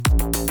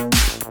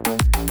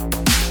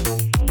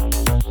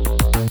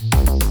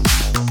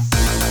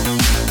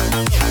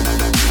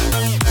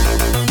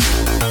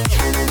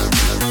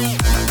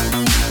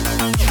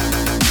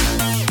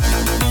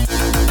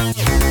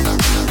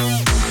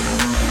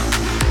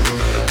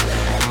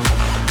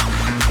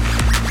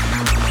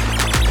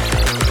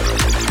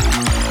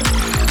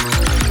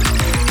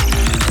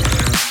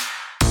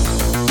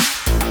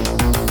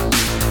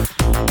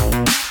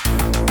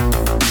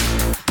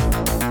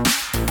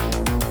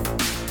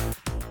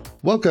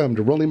Welcome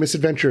to Rolling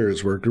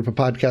Misadventures, where a group of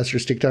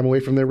podcasters take time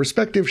away from their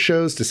respective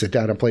shows to sit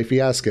down and play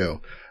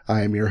Fiasco.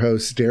 I am your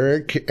host,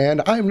 Derek,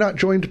 and I am not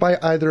joined by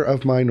either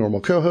of my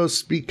normal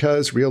co-hosts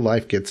because real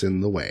life gets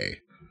in the way.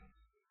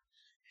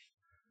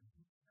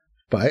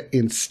 But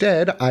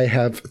instead, I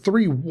have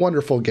three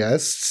wonderful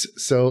guests,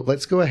 so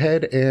let's go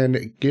ahead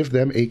and give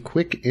them a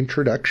quick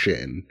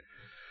introduction.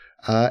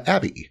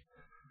 Abby.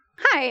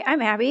 Hi,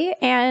 I'm Abby,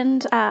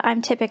 and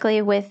I'm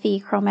typically with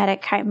the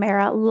Chromatic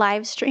Chimera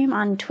live stream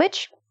on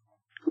Twitch.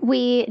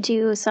 We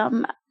do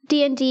some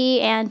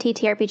D&D and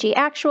TTRPG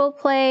actual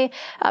play,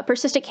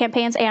 persistent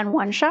campaigns, and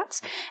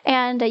one-shots.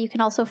 And you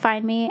can also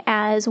find me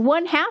as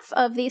one half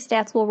of the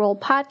Stats Will Roll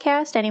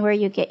podcast, anywhere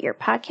you get your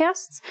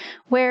podcasts,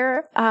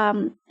 where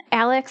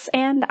Alex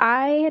and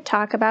I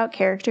talk about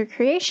character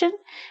creation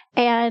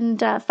and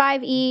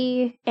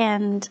 5e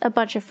and a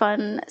bunch of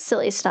fun,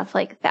 silly stuff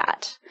like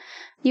that.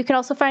 You can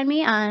also find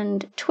me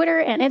on Twitter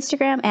and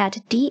Instagram at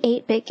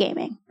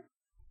D8BitGaming.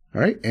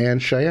 All right,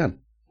 and Cheyenne.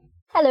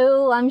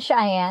 Hello, I'm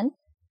Cheyenne.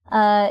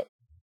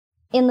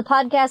 In the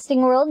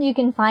podcasting world, you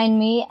can find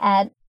me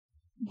at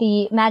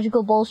the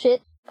Magical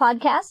Bullshit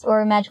podcast,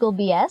 or Magical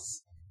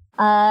BS,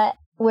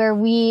 where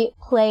we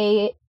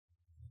play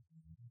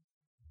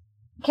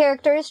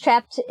characters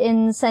trapped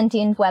in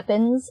sentient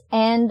weapons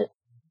and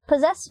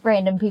possess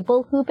random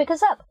people who pick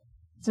us up.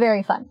 It's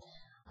very fun.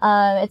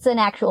 It's an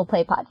actual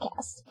play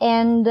podcast.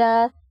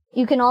 And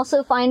you can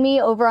also find me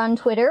over on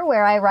Twitter,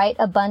 where I write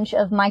a bunch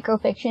of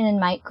microfiction and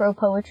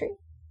micro-poetry.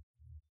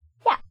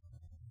 Yeah.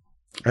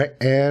 All right,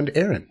 and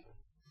Aaron.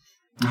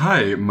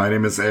 Hi, my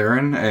name is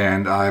Aaron,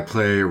 and I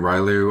play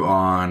Rylu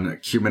on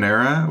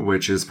Cumanera,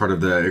 which is part of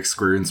the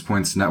Experience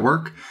Points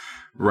Network.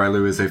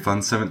 Rylu is a fun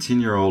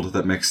 17-year-old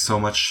that makes so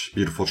much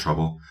beautiful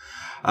trouble.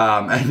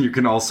 And you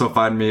can also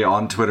find me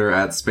on Twitter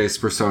at Space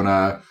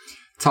Persona,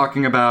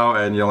 talking about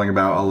and yelling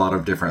about a lot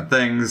of different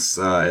things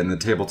in the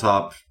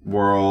tabletop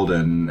world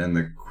and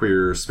the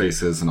queer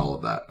spaces and all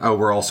of that. Oh,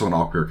 we're also an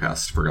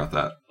all-queer-cast, forgot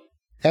that.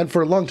 And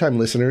for longtime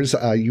listeners,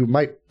 you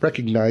might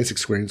recognize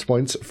Experience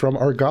Points from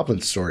our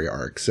Goblin Story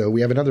arc. So we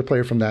have another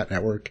player from that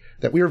network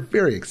that we are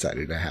very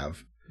excited to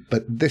have.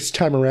 But this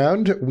time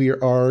around, we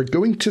are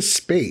going to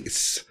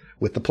space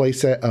with the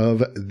playset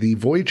of The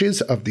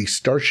Voyages of the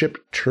Starship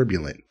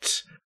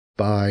Turbulent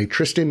by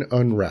Tristan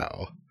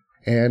Unrau.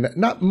 And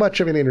not much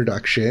of an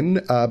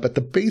introduction, but the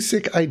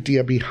basic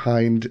idea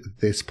behind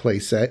this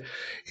playset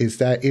is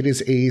that it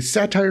is a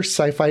satire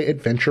sci-fi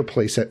adventure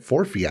playset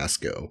for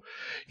Fiasco.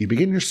 You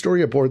begin your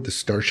story aboard the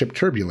Starship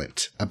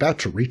Turbulent, about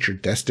to reach your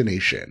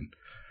destination.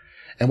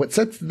 And what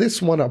sets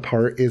this one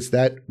apart is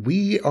that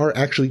we are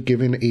actually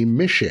given a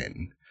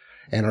mission.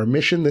 And our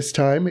mission this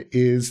time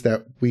is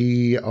that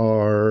we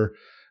are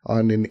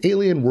on an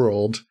alien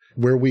world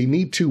where we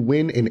need to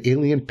win an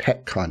alien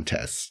pet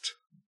contest,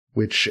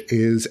 which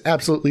is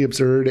absolutely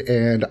absurd,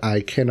 and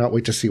I cannot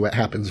wait to see what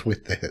happens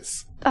with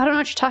this. I don't know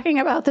what you're talking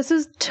about. This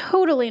is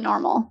totally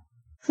normal.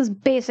 This is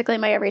basically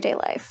my everyday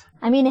life.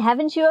 I mean,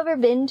 haven't you ever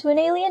been to an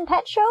alien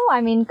pet show? I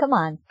mean, come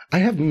on. I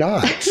have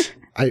not.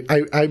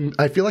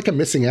 I feel like I'm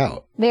missing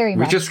out. Very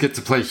much. We just get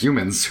to play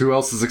humans. Who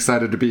else is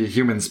excited to be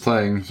humans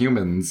playing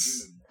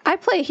humans? I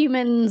play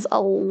humans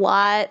a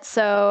lot,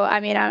 so I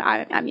mean,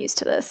 I'm used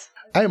to this.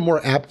 I am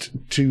more apt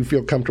to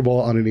feel comfortable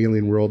on an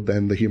alien world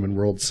than the human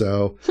world,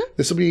 so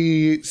this will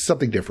be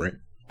something different.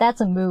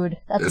 That's a mood.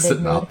 That's Is a big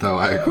it mood. not, though?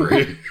 I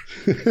agree.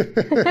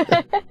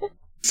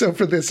 So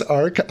for this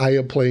arc, I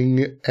am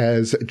playing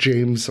as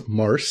James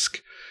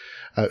Marsk,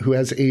 who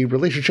has a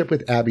relationship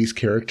with Abby's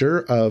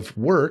character of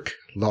work,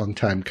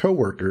 longtime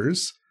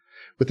co-workers,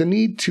 with a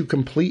need to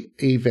complete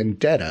a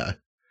vendetta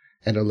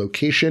and a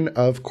location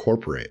of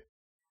corporate.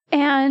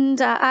 And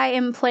I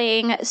am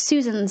playing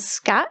Susan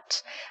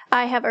Scott.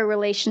 I have a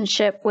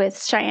relationship with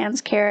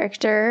Cheyenne's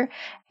character,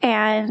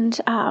 and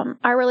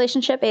our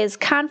relationship is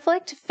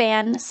conflict,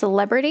 fan,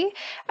 celebrity,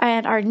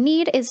 and our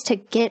need is to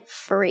get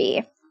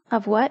free.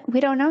 Of what? We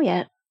don't know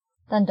yet.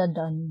 Dun dun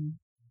dun.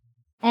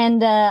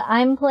 And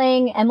I'm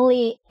playing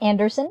Emily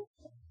Anderson,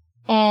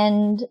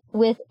 and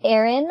with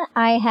Aaron,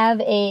 I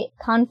have a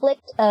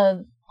conflict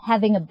of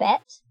having a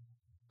bet,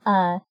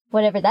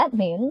 whatever that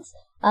means.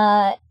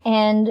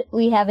 And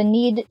we have a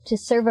need to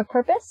serve a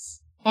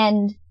purpose,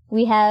 and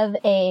we have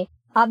a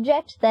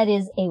object that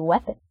is a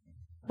weapon,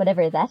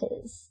 whatever that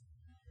is.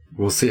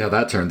 We'll see how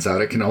that turns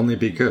out. It can only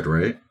be good,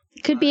 right?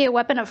 Could be a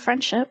weapon of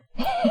friendship.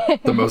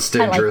 The most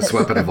dangerous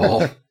weapon of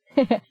all.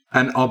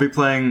 And I'll be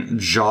playing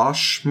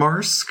Josh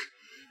Marsk,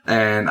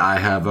 and I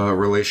have a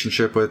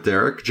relationship with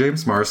Derek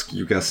James Marsk.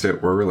 You guessed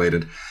it, we're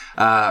related.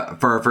 For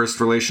our first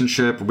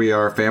relationship, we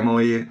are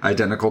family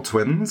identical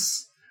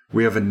twins.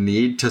 We have a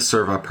need to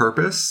serve a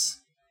purpose,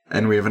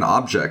 and we have an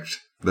object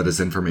that is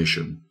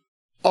information.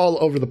 All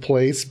over the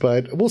place,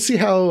 but we'll see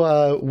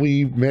how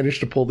we manage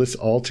to pull this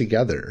all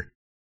together.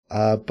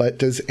 But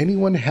does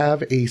anyone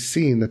have a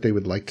scene that they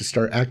would like to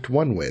start Act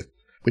 1 with?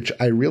 Which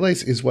I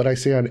realize is what I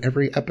say on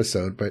every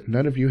episode, but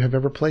none of you have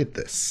ever played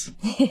this.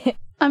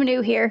 I'm new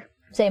here.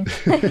 Same.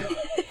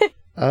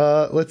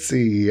 Let's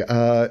see.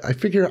 I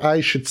figure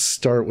I should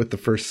start with the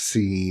first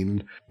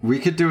scene. We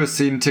could do a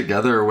scene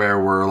together where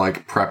we're,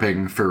 like,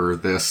 prepping for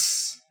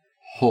this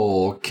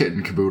whole kit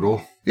and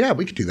caboodle. Yeah,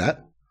 we could do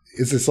that.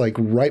 Is this, like,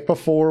 right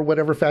before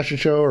whatever fashion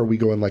show, or are we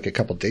going, like, a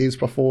couple days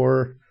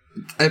before?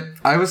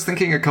 I was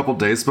thinking a couple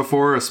days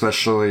before,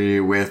 especially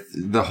with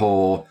the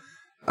whole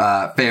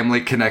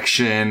family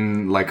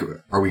connection. Like,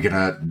 are we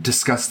gonna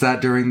discuss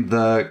that during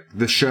the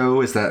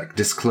show? Is that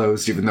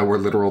disclosed even though we're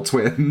literal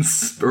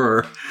twins?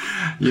 Or,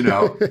 you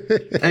know,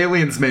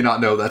 aliens may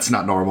not know that's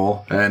not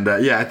normal. And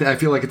I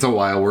feel like it's a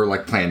while we're,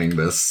 like, planning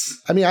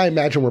this. I mean, I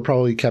imagine we're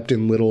probably kept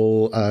in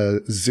little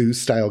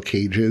zoo-style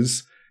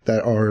cages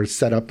that are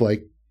set up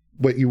like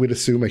what you would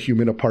assume a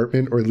human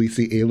apartment, or at least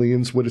the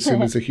aliens would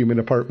assume is a human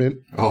apartment.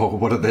 Oh,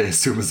 what do they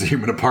assume is a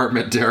human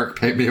apartment? Derek,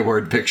 paint me a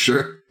word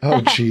picture. Oh,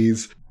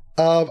 jeez.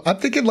 I'm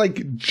thinking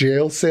like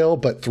jail cell,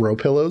 but throw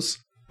pillows.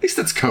 At least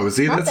it's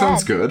cozy. Not that bad.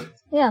 sounds good.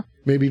 Yeah.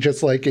 Maybe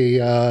just like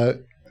a,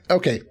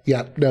 okay,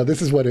 yeah, no,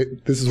 this is what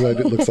it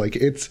looks like.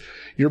 It's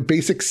your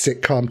basic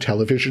sitcom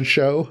television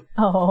show.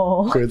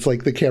 Oh. Where it's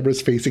like the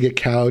camera's facing a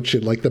couch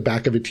and like the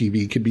back of a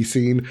TV can be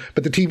seen,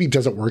 but the TV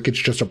doesn't work. It's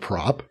just a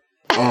prop.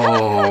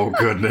 Oh,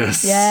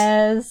 goodness.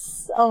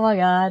 Yes. Oh my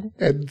God.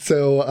 And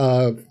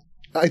so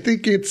I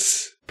think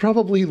it's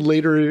probably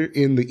later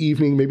in the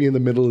evening, maybe in the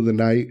middle of the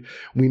night.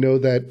 We know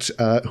that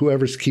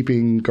whoever's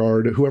keeping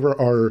guard, whoever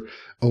our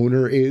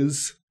owner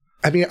is,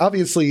 I mean,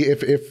 obviously,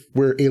 if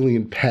we're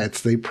alien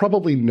pets, they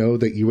probably know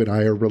that you and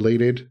I are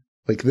related.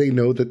 Like, they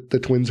know that the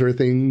twins are a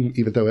thing,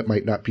 even though it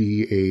might not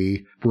be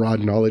a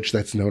broad knowledge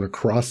that's known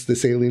across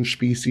this alien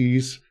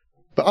species.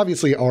 But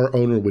obviously, our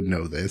owner would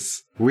know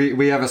this.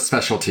 We have a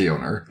specialty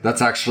owner.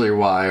 That's actually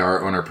why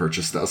our owner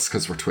purchased us,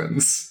 because we're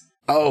twins.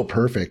 Oh,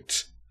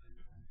 perfect.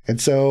 And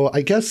so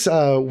I guess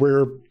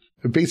we're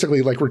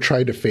basically like we're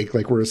trying to fake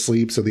like we're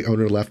asleep, so the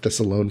owner left us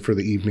alone for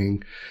the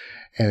evening.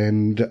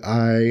 And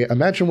I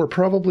imagine we're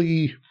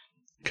probably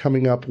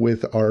coming up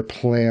with our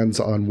plans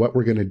on what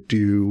we're going to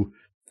do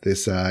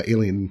this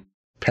alien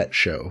pet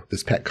show,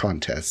 this pet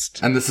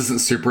contest. And this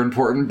isn't super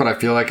important, but I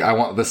feel like I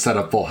want this set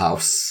up full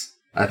house.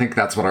 I think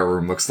that's what our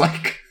room looks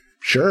like.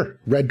 Sure.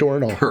 Red door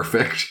and all.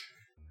 Perfect.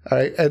 All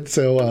right. And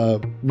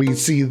so we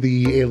see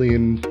the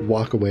alien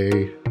walk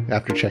away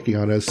after checking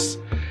on us.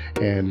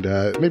 And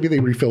maybe they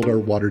refilled our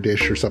water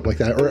dish or something like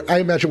that. Or I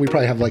imagine we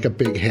probably have like a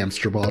big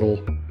hamster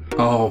bottle.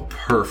 Oh,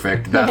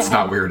 perfect. That's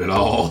not weird at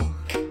all.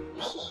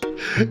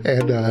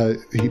 And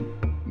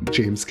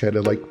James kind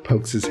of like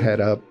pokes his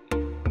head up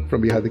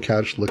from behind the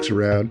couch, looks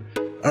around.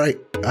 All right,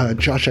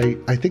 Josh,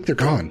 I think they're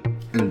gone.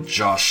 And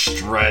Josh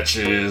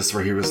stretches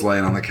where he was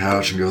laying on the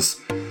couch and goes,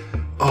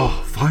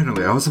 oh,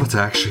 finally, I was about to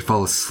actually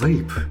fall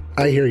asleep.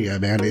 I hear you,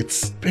 man.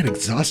 It's been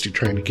exhausting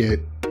trying to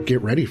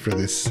get ready for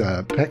this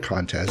pet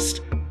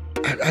contest.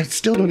 I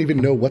still don't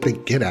even know what they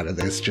get out of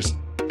this, just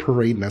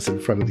parading us in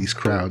front of these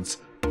crowds.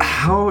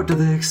 How do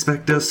they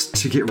expect us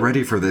to get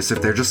ready for this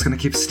if they're just going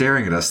to keep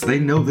staring at us? They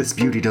know this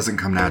beauty doesn't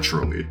come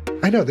naturally.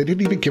 I know, they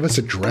didn't even give us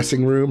a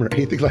dressing room or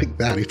anything like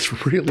that.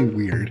 It's really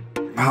weird.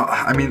 Well,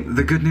 I mean,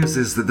 the good news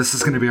is that this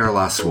is going to be our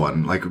last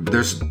one. Like,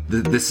 this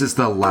is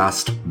the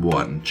last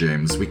one,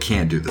 James. We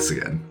can't do this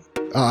again.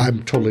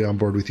 I'm totally on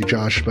board with you,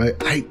 Josh,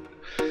 but I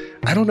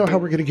don't know how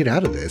we're going to get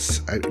out of this.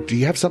 Do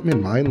you have something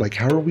in mind? Like,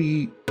 how are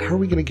we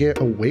going to get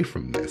away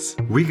from this?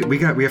 We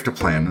have to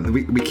plan.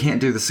 We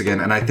can't do this again.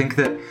 And I think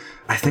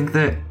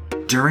that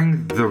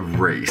during the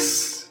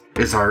race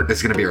is going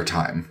to be our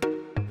time.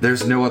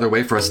 There's no other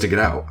way for us to get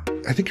out.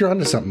 I think you're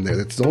onto something there.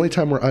 That's the only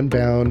time we're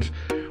unbound.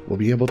 We'll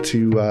be able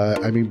to,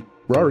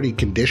 we're already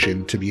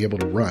conditioned to be able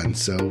to run,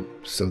 so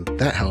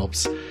that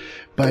helps.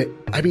 But,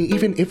 I mean,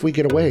 even if we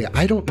get away,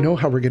 I don't know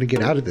how we're going to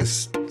get out of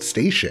this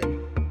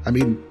station. I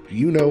mean,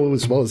 you know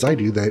as well as I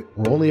do that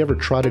we're only ever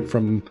trotted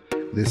from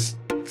this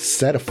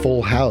set of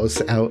Full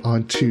House out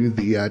onto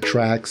the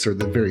tracks or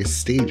the various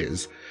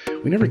stages.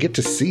 We never get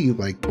to see,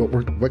 like,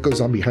 what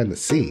goes on behind the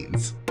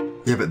scenes.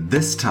 Yeah, but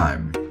this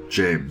time,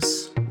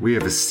 James, we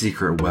have a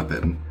secret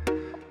weapon.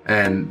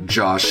 And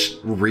Josh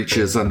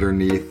reaches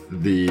underneath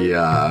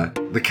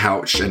the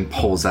couch and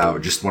pulls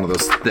out just one of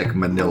those thick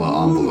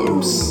manila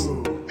envelopes.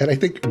 And I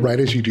think right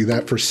as you do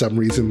that, for some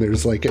reason,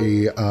 there's like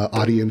a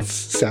audience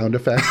sound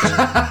effect.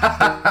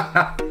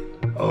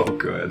 Oh,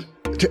 good.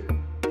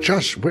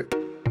 Josh, where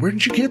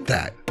did you get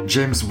that?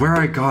 James, where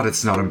I got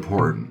it's not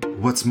important.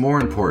 What's more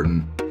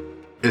important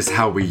is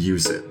how we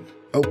use it.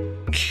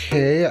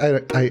 Okay,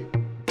 I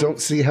don't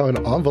see how an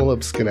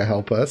envelope's gonna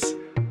help us.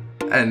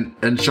 And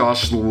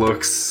Josh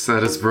looks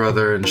at his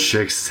brother and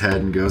shakes his head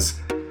and goes,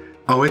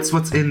 oh, it's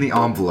what's in the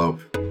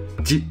envelope.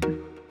 Do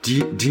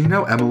you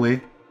know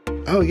Emily?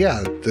 Oh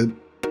yeah, the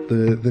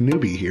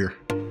newbie here.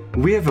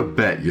 We have a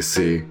bet, you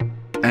see.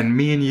 And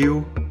me and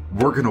you,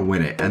 we're gonna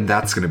win it, and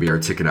that's gonna be our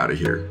ticket out of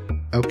here.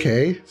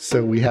 Okay,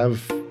 so we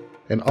have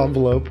an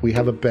envelope, we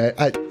have a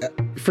bet.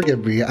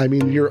 Forgive me, I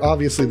mean, you're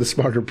obviously the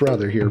smarter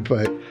brother here,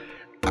 but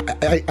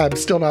I'm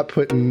still not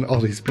putting all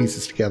these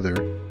pieces together.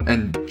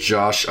 And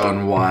Josh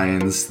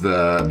unwinds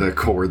the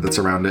cord that's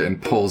around it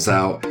and pulls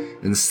out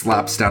and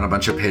slaps down a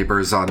bunch of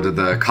papers onto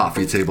the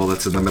coffee table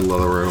that's in the middle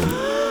of the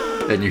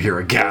room. And you hear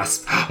a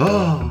gasp.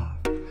 Oh!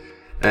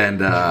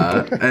 And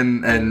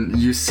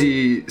you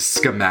see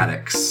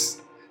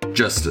schematics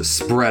just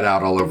spread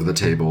out all over the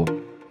table.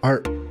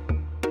 Are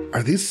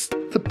these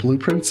the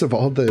blueprints of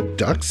all the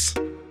ducks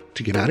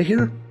to get out of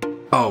here?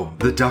 Oh,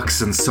 the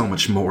ducks and so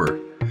much more.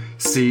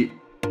 See,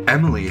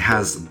 Emily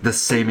has the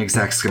same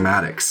exact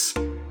schematics.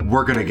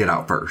 We're gonna get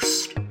out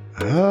first.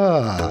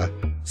 Ah,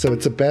 so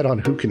it's a bet on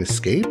who can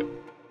escape?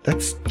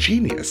 That's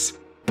genius.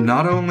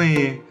 Not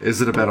only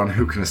is it a bet on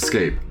who can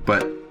escape,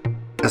 but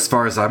as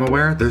far as I'm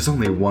aware, there's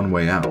only one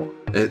way out.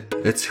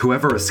 It's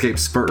whoever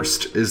escapes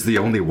first is the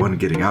only one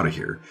getting out of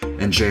here.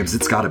 And James,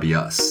 it's gotta be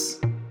us.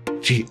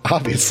 Gee,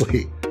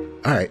 obviously.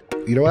 All right,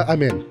 you know what?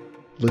 I'm in.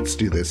 Let's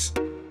do this.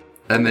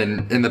 And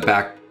then in the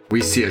back,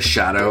 we see a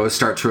shadow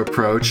start to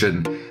approach,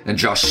 and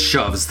Josh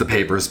shoves the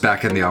papers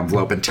back in the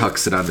envelope and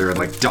tucks it under and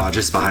like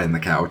dodges behind the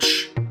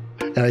couch.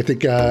 And I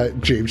think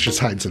James just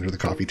hides under the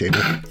coffee table.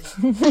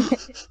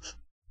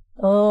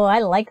 Oh, I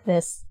like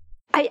this.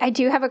 I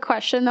do have a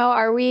question, though.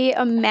 Are we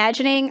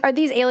imagining, are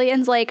these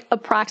aliens, like,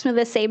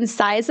 approximately the same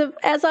size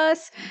as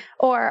us?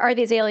 Or are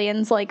these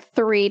aliens, like,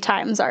 3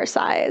 times our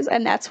size?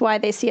 And that's why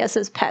they see us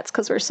as pets,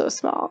 because we're so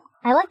small.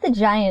 I like the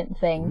giant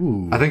thing.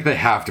 Ooh. I think they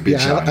have to be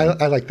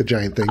giant. I like the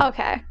giant thing.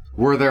 Okay.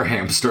 We're their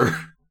hamster.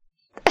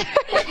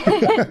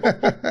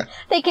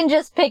 They can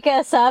just pick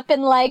us up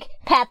and, like,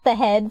 pat the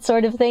head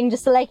sort of thing,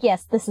 just like,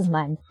 yes, this is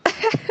mine.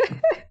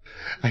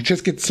 I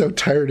just get so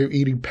tired of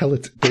eating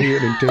pellets day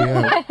in and day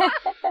out.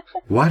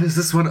 Why does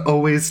this one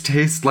always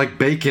taste like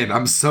bacon?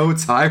 I'm so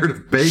tired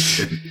of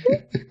bacon.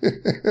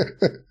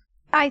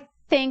 I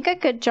think a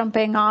good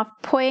jumping off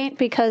point,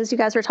 because you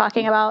guys were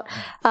talking about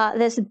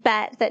this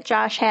bet that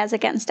Josh has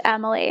against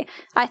Emily,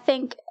 I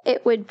think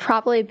it would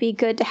probably be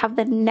good to have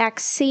the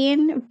next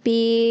scene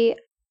be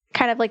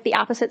kind of like the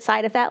opposite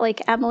side of that,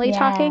 like Emily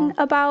talking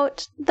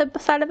about the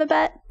side of the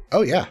bet.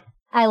 Oh, yeah.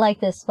 I like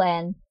this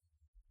plan.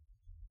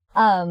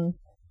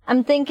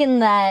 I'm thinking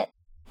that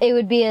it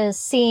would be a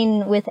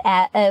scene with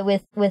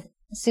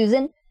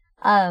Susan.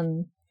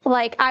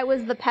 Like, I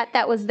was the pet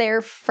that was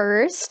there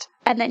first,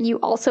 and then you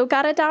also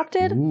got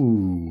adopted.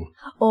 Ooh.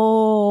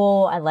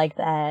 Oh, I like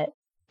that.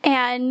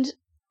 And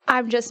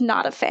I'm just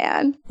not a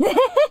fan.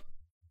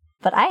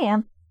 But I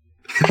am.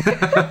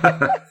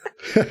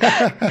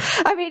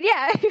 I mean,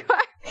 yeah. You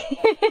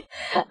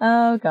are.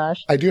 Oh,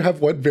 gosh. I do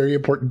have one very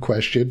important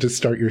question to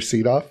start your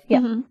scene off. Yeah.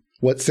 Mm-hmm.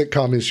 What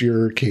sitcom is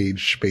your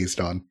cage based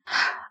on?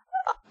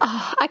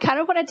 I kind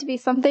of want it to be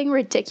something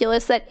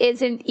ridiculous that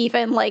isn't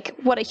even like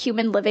what a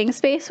human living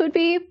space would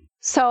be.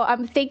 So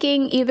I'm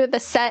thinking either the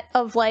set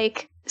of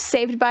like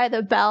Saved by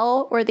the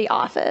Bell or The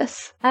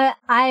Office. I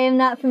am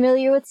not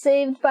familiar with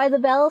Saved by the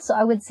Bell, so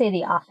I would say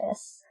The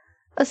Office.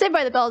 Saved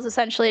by the Bell is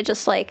essentially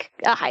just like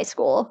a high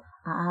school.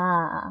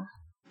 Ah.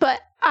 But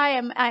I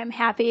am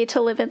happy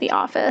to live in The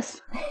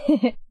Office.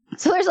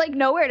 So there's like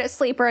nowhere to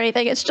sleep or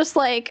anything. It's just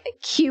like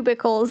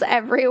cubicles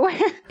everywhere.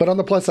 But on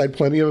the plus side,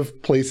 plenty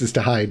of places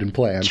to hide and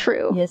plan.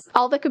 True. Yes.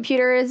 All the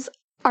computers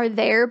are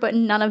there, but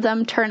none of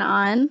them turn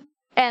on.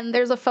 And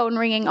there's a phone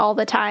ringing all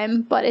the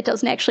time, but it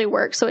doesn't actually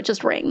work, so it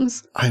just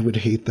rings. I would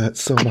hate that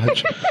so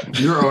much.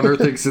 Your owner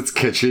thinks it's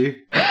kitschy.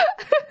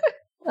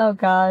 Oh,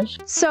 gosh.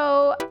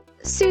 So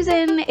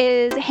Susan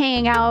is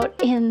hanging out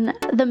in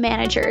the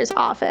manager's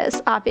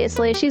office,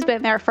 obviously. She's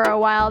been there for a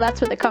while.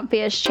 That's where the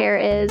comfiest chair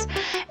is.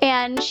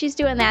 And she's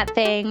doing that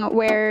thing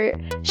where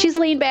she's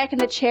leaned back in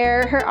the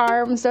chair. Her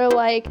arms are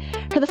like,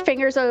 the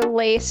fingers are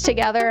laced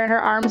together and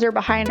her arms are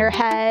behind her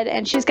head.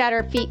 And she's got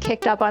her feet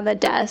kicked up on the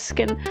desk.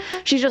 And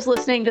she's just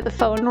listening to the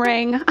phone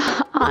ring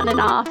on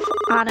and off,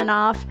 on and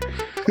off.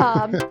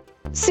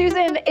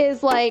 Susan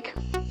is like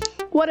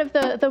one of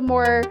the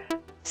more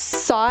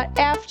sought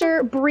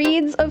after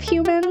breeds of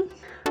human,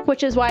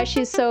 which is why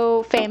she's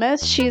so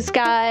famous. She's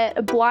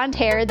got blonde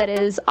hair that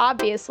is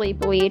obviously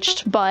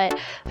bleached, but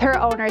her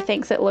owner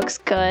thinks it looks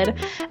good.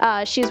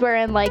 She's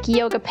wearing like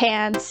yoga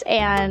pants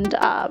and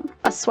a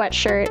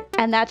sweatshirt,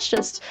 and that's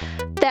just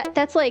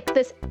that's like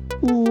this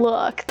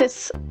look,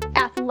 this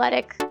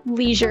athletic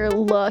leisure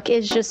look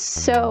is just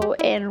so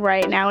in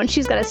right now, and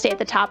she's got to stay at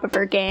the top of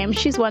her game.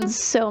 She's won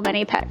so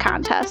many pet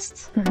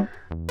contests.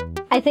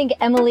 I think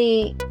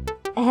Emily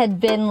had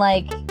been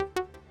like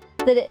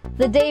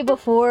the day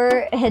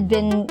before had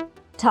been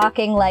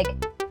talking like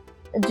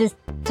just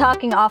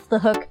talking off the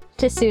hook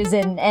to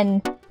Susan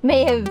and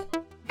may have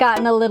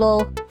gotten a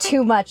little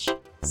too much,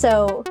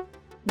 so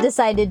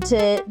decided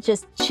to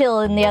just chill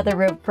in the other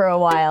room for a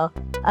while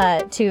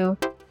to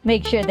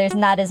make sure there's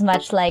not as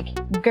much like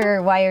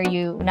grr, why are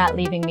you not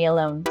leaving me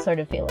alone sort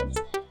of feelings.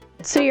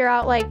 So you're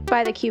out like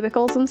by the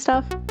cubicles and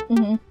stuff?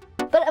 Mm-hmm.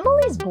 But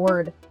Emily's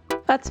bored.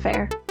 That's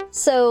fair.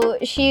 So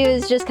she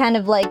was just kind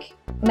of like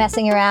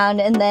messing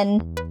around and then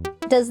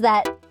does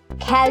that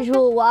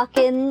casual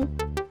walk-in.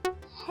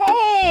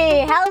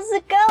 Hey, how's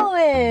it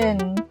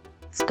going?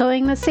 It's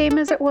going the same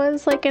as it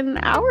was like an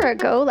hour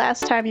ago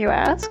last time you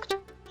asked.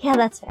 Yeah,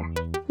 that's fair.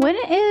 When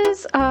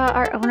is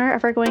our owner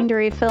ever going to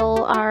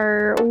refill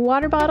our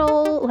water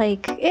bottle?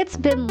 Like, it's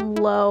been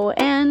low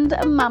and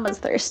Mama's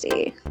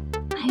thirsty.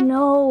 I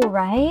know,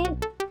 right?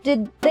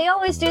 Did they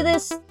always do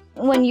this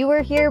when you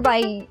were here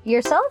by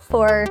yourself,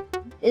 or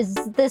is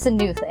this a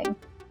new thing?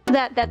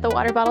 That the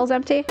water bottle's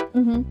empty?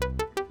 Mm-hmm.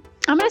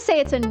 I'm gonna say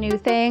it's a new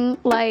thing.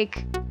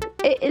 Like,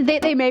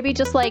 they maybe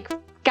just, like,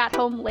 got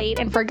home late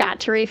and forgot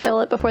to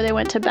refill it before they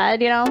went to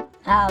bed, you know?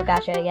 Oh,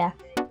 gotcha, yeah.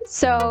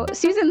 So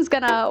Susan's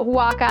gonna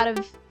walk out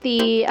of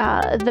the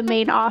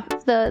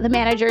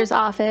manager's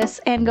office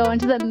and go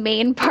into the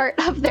main part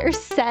of their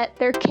set,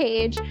 their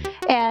cage,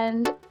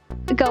 and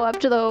go up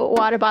to the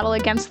water bottle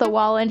against the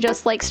wall and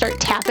just, like, start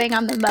tapping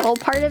on the metal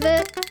part of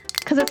it,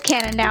 because it's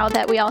canon now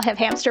that we all have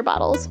hamster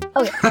bottles.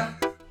 Oh, yeah.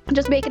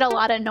 Just making a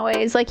lot of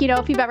noise. Like, you know,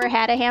 if you've ever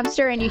had a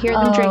hamster and you hear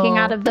them drinking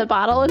out of the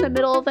bottle in the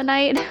middle of the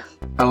night.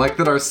 I like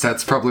that our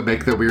sets probably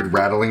make the weird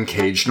rattling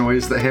cage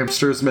noise that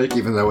hamsters make,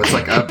 even though it's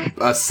like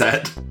a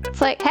set.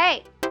 It's like,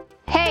 hey,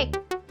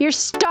 your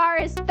star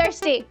is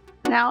thirsty.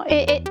 Now,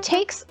 it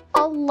takes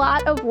a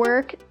lot of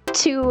work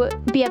to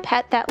be a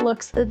pet that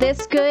looks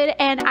this good,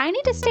 and I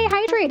need to stay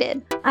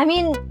hydrated. I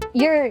mean,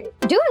 you're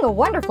doing a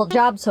wonderful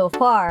job so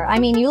far. I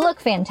mean, you look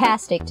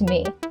fantastic to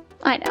me.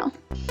 I know.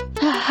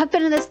 I've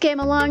been in this game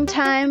a long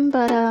time,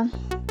 but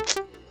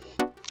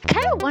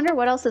kind of wonder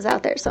what else is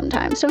out there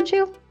sometimes, don't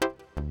you?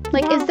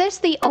 Like, Yeah. Is this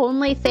the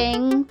only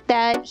thing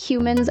that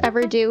humans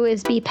ever do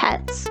is be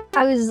pets?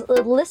 I was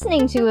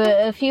listening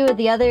to a few of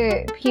the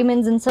other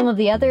humans in some of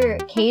the other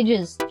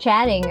cages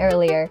chatting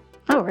earlier.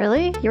 Oh,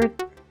 really? You were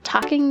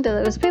talking to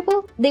those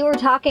people? They were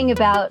talking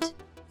about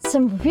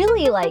some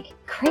really, like,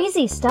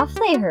 crazy stuff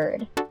they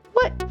heard.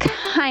 What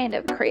kind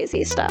of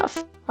crazy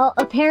stuff? Well,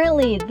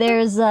 apparently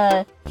there's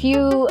a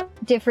few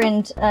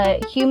different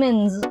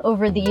humans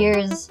over the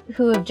years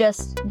who have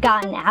just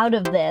gotten out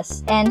of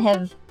this and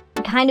have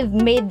kind of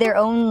made their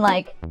own,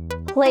 like,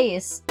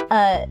 place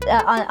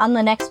on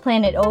the next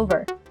planet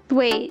over.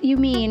 Wait, you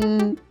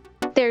mean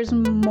there's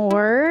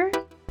more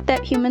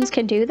that humans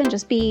can do than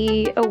just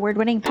be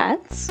award-winning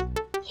pets?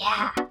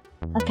 Yeah.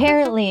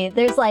 Apparently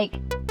there's, like,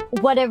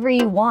 whatever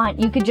you want.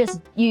 You could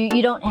just you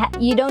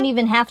don't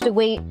even have to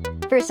wait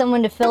for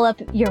someone to fill up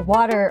your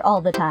water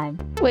all the time.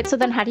 Wait, so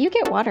then how do you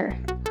get water?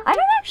 I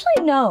don't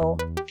actually know.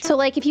 So,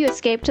 like, if you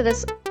escape to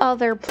this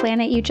other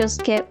planet, you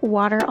just get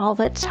water all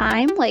the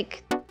time?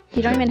 Like,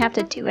 you don't even have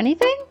to do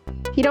anything?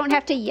 You don't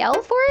have to yell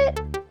for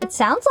it? It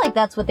sounds like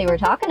that's what they were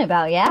talking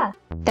about, yeah.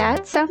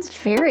 That sounds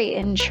very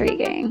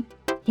intriguing.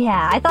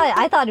 Yeah,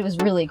 I thought it was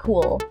really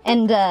cool.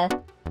 And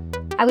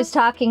I was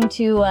talking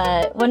to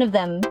one of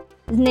them.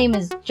 His name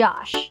is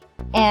Josh.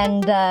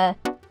 And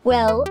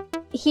well,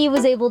 he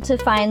was able to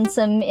find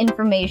some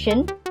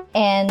information,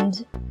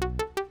 and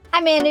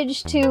I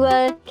managed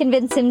to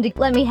convince him to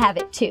let me have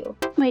it too.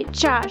 Wait,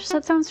 Josh,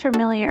 that sounds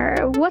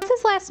familiar. What's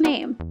his last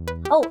name?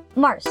 Oh,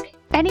 Marsk.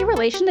 Any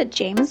relation to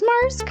James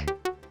Marsk?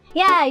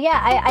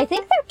 Yeah, I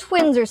think they're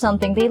twins or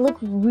something. They look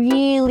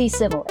really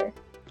similar.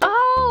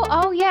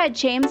 Oh yeah,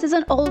 James is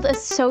an old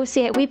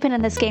associate. We've been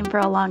in this game for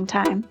a long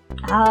time.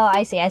 Oh,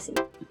 I see.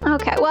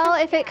 Okay, well,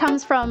 if it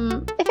comes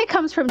from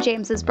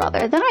James's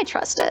brother, then I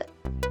trust it.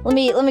 Let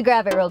me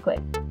grab it real quick.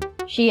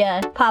 She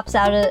pops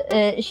out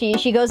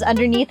she goes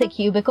underneath a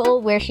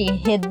cubicle where she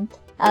hid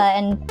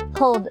and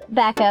pulled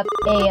back up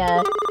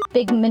a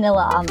big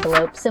manila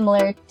envelope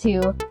similar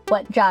to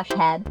what Josh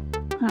had.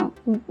 Oh,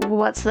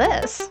 what's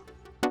this?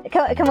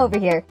 Come over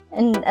here.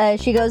 And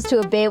she goes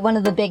to one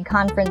of the big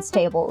conference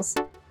tables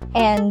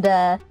and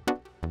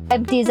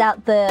empties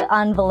out the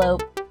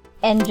envelope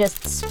and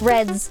just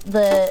spreads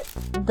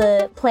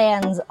the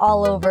plans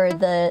all over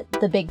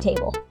the big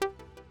table.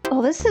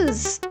 Oh, this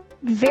is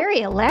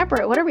very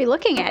elaborate. What are we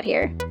looking at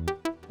here?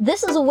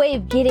 This is a way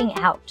of getting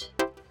out.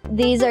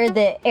 These are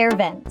the air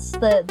vents,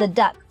 the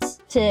ducts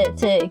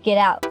to get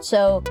out.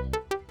 So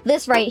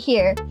this right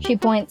here, she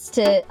points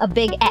to a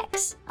big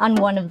X on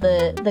one of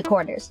the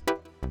corners.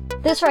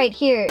 This right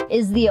here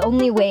is the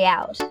only way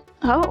out.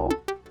 Oh.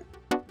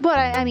 But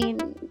I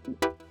mean,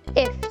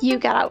 if you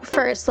got out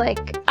first,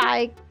 like,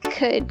 I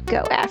could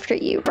go after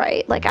you,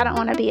 right? Like, I don't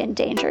want to be in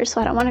danger,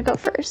 so I don't want to go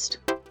first.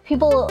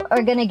 People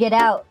are gonna get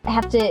out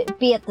have to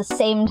be at the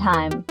same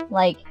time.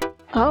 Like,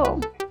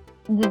 Oh.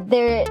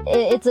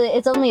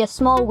 it's only a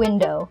small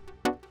window.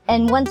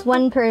 And once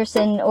one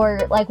person or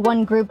like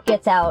one group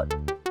gets out,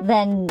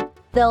 then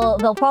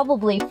they'll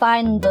probably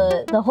find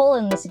the hole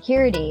in the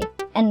security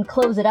and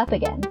close it up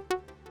again.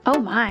 Oh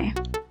my.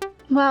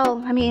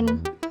 Well, I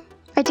mean,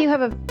 I do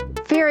have a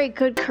very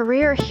good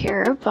career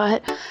here,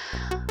 but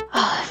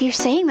if you're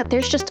saying that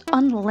there's just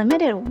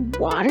unlimited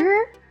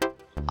water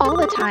all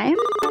the time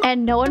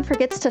and no one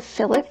forgets to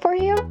fill it for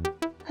you,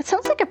 that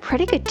sounds like a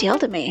pretty good deal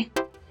to me.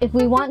 If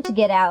we want to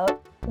get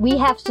out, we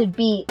have to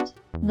beat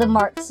the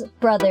Marx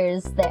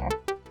brothers there.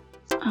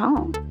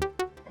 Oh.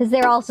 Because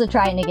they're also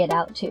trying to get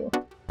out too.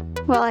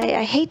 Well,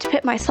 I hate to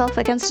pit myself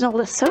against an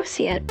old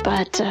associate,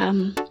 but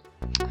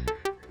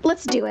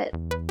let's do it.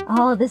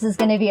 Oh, this is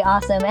gonna be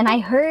awesome. And I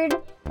heard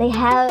they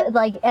have,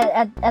 like,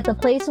 at the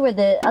place where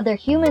the other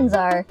humans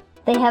are,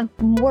 They have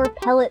more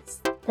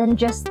pellets than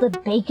just the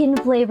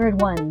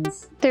bacon-flavored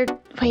ones. There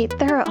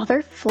are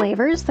other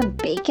flavors than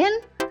bacon?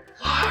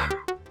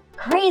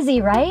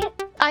 Crazy, right?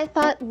 I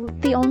thought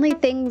the only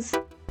things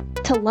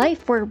to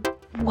life were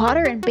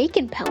water and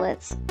bacon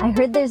pellets. I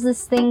heard there's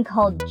this thing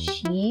called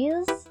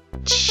cheese.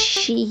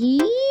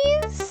 Cheese?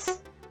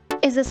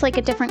 Is this like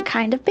a different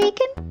kind of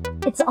bacon?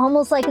 It's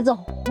almost like it's a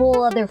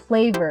whole other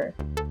flavor.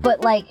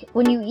 But like,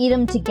 when you eat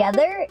them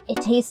together, it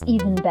tastes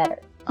even better.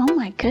 Oh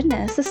my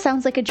goodness, this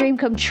sounds like a dream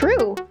come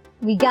true.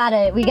 We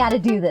gotta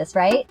do this,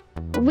 right?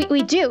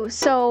 We do.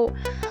 So,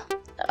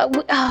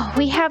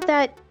 we have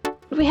that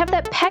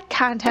pet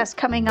contest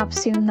coming up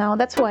soon, though.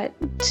 That's what,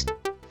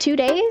 2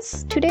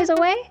 days? 2 days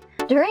away?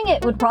 During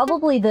it would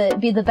probably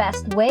be the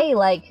best way,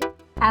 like,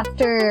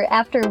 after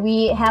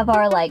we have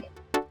our, like,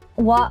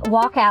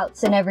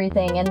 walkouts and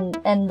everything,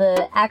 and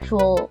the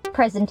actual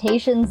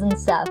presentations and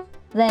stuff,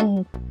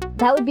 then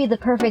that would be the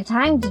perfect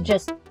time to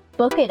just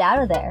book it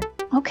out of there.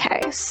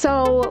 Okay,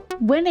 so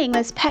winning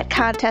this pet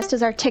contest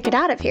is our ticket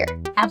out of here.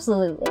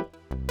 Absolutely.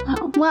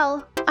 Oh,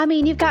 well, I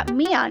mean, you've got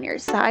me on your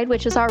side,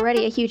 which is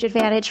already a huge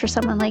advantage for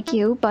someone like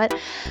you, but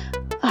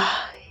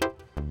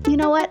you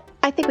know what?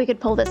 I think we could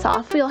pull this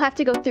off. We'll have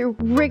to go through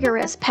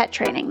rigorous pet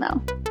training,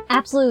 though.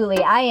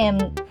 Absolutely. I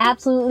am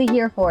absolutely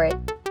here for it.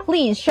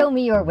 Please show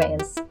me your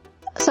ways.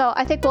 So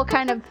I think we'll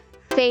kind of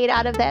fade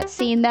out of that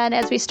scene then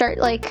as we start,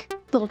 like,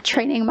 little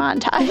training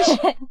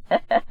montage.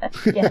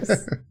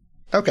 Yes.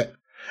 Okay.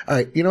 All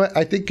right. You know what?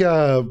 I think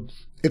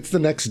it's the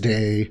next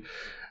day.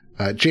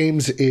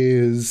 James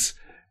is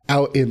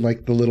out in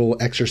like the little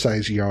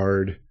exercise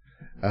yard,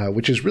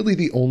 which is really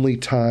the only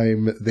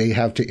time they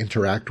have to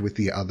interact with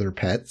the other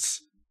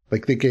pets.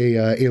 Like think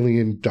a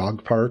alien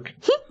dog park.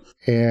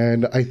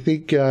 And I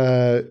think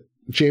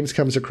James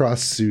comes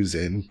across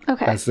Susan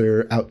as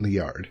they're out in the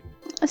yard.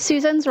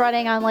 Susan's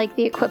running on like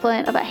the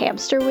equivalent of a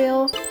hamster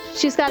wheel.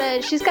 She's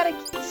gotta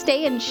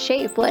stay in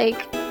shape.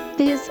 Like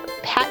these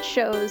pet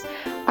shows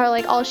are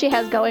like all she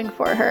has going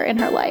for her in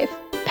her life.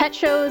 Pet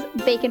shows,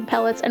 bacon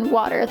pellets, and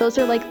water. Those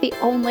are like the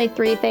only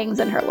 3 things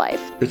in her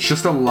life. It's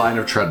just a line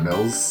of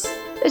treadmills.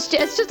 It's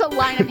just a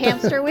line of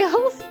hamster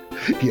wheels.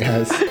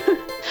 Yes.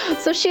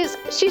 So she's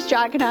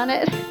jogging on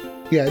it.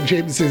 Yeah,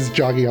 James is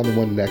jogging on the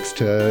one next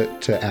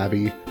to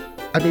Abby.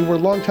 I mean, we're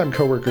longtime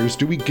coworkers.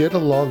 Do we get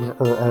along,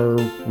 or are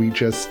we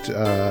just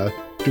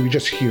do we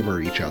just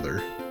humor each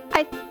other?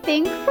 I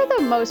think for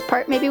the most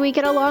part, maybe we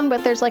get along,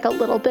 but there's like a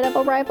little bit of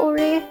a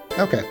rivalry.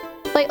 Okay.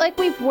 Like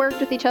we've worked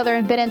with each other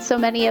and been in so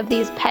many of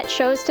these pet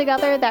shows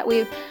together that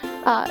we've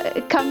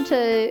come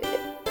to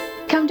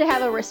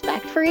have a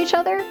respect for each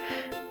other,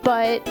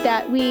 but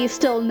that we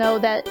still know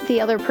that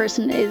the other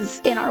person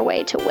is in our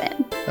way to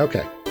win.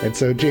 Okay. And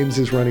so James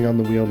is running on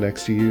the wheel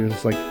next to you.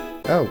 It's like,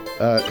 oh,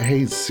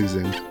 hey,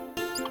 Susan.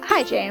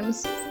 Hi,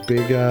 James.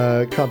 Big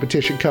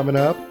competition coming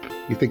up.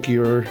 You think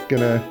you're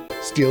gonna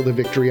steal the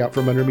victory out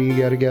from under me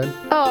yet again?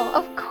 Oh,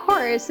 of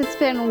course. It's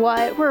been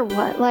what? We're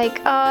what?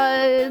 Like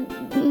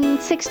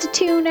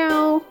 6-2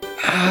 now?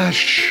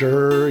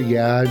 Sure.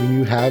 Yeah. I mean,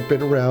 you have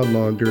been around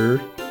longer.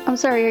 I'm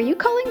sorry. Are you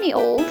calling me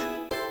old?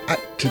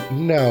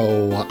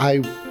 No. I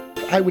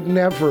would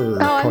never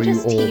call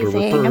you old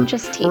I'm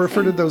just teasing. or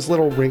refer to those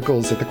little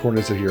wrinkles at the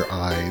corners of your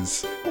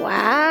eyes.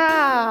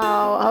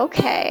 Wow.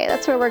 Okay.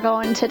 That's where we're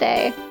going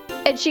today.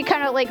 And she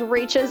kind of like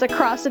reaches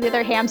across to the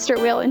other hamster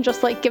wheel and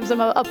just like gives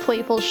him a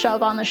playful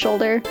shove on the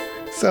shoulder.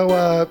 So,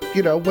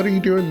 what are you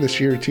doing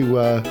this year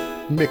to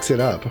mix it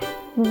up?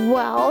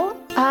 Well,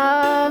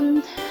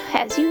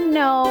 as you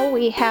know,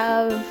 we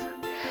have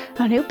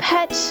a new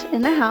pet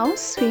in the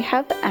house. We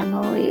have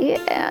Emily,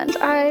 and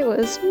I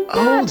was not...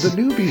 Oh, the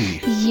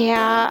newbie.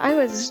 Yeah, I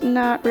was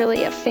not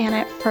really a fan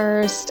at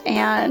first,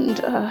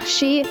 and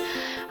she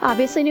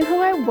obviously knew who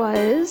I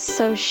was,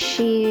 so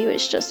she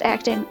was just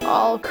acting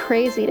all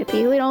crazy to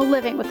be,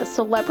 living with a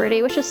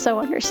celebrity, which is so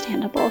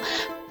understandable.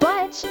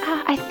 But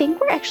I think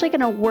we're actually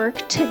going to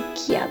work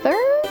together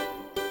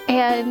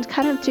and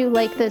kind of do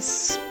like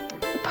this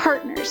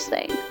partners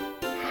thing.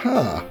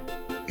 Huh.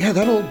 Yeah,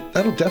 that'll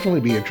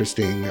definitely be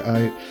interesting.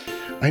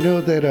 I know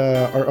that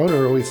our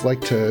owner always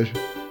liked to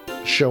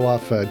show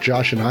off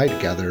Josh and I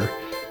together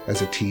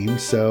as a team,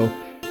 so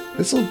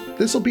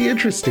this'll be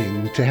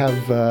interesting to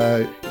have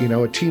a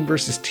team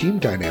versus team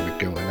dynamic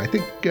going. I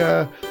think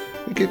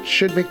it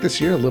should make this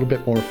year a little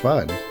bit more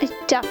fun. It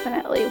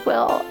definitely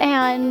will.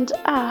 And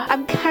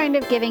I'm kind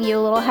of giving you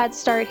a little head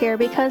start here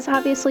because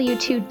obviously you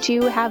two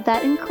do have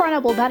that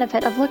incredible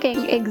benefit of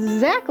looking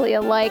exactly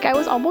alike. I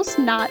was almost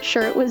not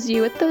sure it was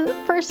you at the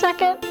first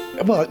second.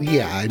 Well,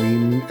 yeah, I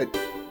mean,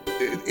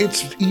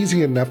 it's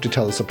easy enough to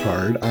tell us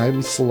apart.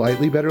 I'm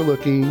slightly better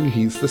looking.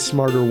 He's the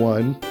smarter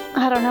one.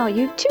 I don't know.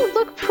 You two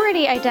look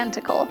pretty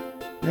identical.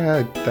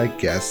 I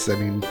guess. I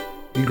mean,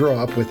 you grow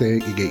up with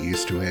it, you get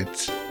used to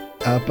it.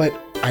 But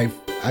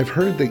I've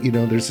heard that,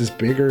 there's this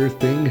bigger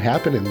thing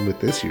happening with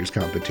this year's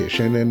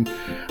competition, and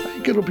I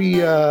think it'll be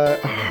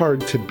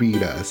hard to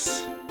beat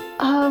us.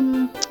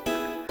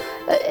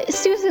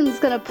 Susan's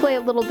gonna play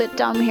a little bit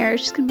dumb here.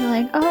 She's gonna be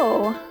like,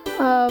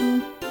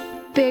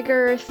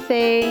 bigger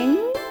thing?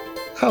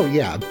 Oh,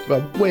 yeah, a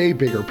way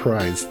bigger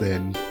prize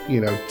than,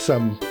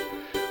 some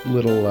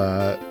little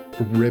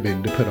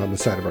ribbon to put on the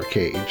side of our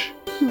cage.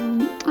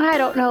 I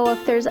don't know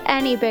if there's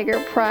any bigger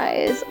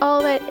prize.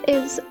 All that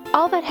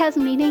has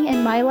meaning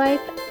in my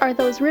life are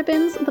those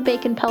ribbons, the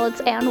bacon pellets,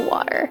 and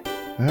water.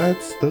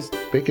 Those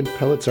bacon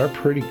pellets are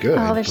pretty good.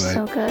 Oh, they're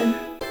so good.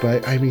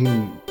 But, I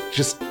mean,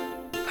 just,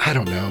 I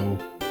don't know,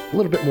 a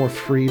little bit more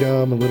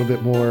freedom, a little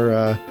bit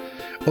more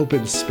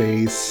open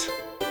space,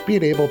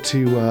 being able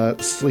to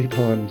sleep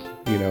on,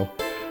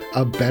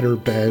 a better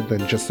bed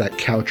than just that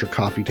couch or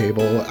coffee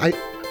table. I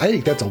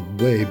think that's a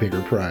way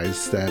bigger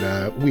prize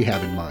that we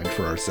have in mind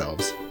for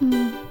ourselves.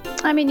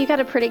 I mean, you got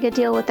a pretty good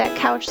deal with that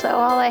couch, though.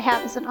 All I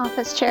have is an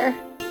office chair.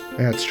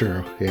 That's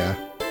true, yeah.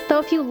 Though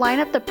if you line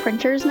up the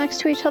printers next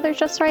to each other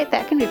just right,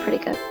 that can be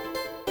pretty good.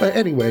 But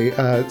anyway,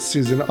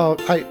 Susan,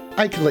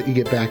 I can let you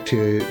get back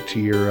to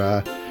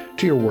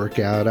your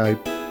workout. I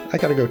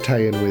gotta go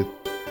tie in with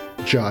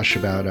Josh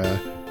about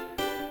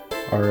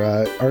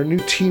our new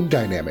team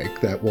dynamic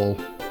that we'll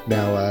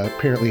now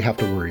apparently have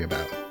to worry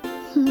about.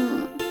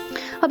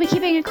 I'll be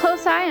keeping a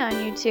close eye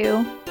on you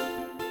two.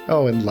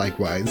 Oh, and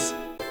likewise.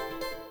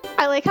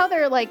 I like how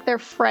they're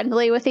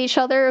friendly with each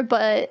other,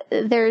 but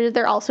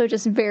they're also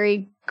just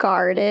very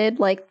guarded.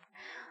 Like,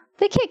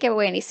 they can't give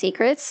away any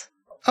secrets.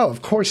 Oh,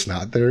 of course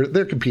not.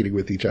 They're competing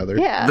with each other.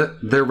 Yeah.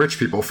 They're rich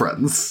people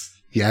friends.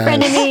 Yes.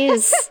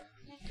 Frenemies.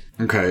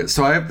 Okay,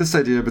 so I have this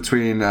idea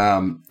between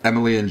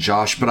Emily and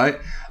Josh, but I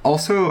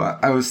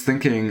was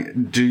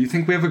thinking, do you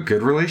think we have a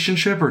good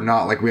relationship or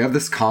not? Like, we have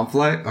this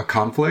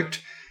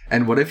conflict,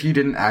 and what if you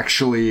didn't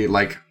actually,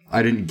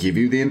 I didn't give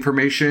you the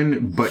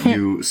information, but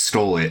you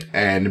stole it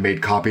and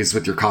made copies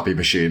with your copy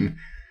machine,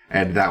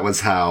 and that was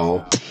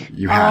how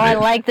you had it. I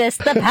like this.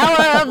 The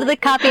power of the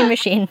copy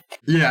machine.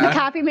 Yeah. The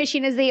copy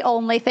machine is the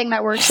only thing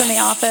that works in the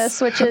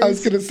office, which is... I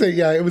was going to say,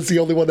 yeah, it was the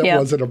only one that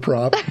wasn't a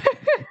prop.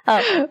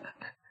 Oh.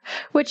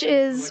 Which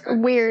is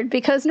weird,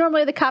 because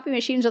normally the copy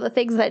machines are the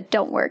things that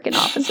don't work in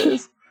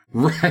offices.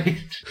 Right.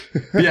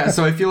 Yeah,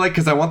 so I feel like,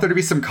 because I want there to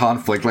be some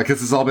conflict,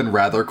 this has all been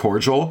rather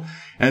cordial,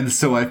 and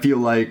so I feel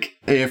like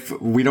if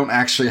we don't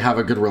actually have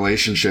a good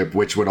relationship,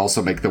 which would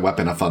also make the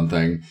weapon a fun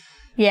thing.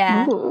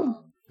 Yeah. Ooh.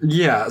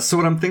 Yeah, so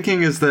what I'm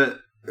thinking is that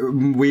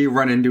we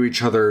run into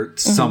each other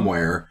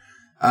somewhere,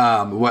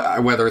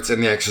 whether it's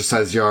in the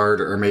exercise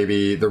yard, or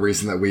maybe the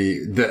reason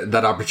that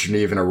that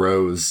opportunity even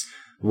arose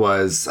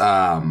was...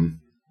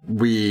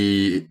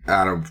 we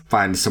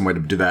find some way to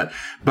do that,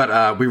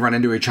 but we run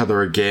into each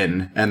other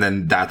again, and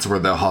then that's where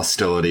the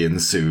hostility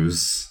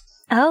ensues.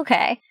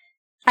 Okay.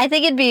 I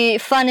think it'd be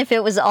fun if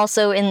it was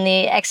also in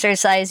the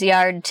exercise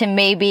yard to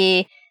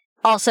maybe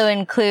also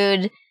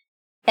include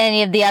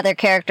any of the other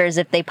characters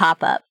if they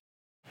pop up.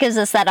 Gives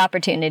us that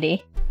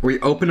opportunity. We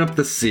open up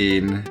the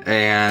scene,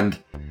 and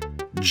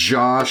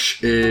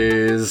Josh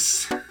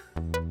is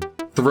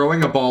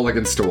throwing a ball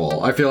against a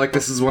wall. I feel like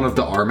this is one of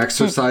the arm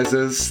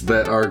exercises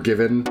that are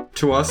given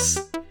to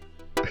us.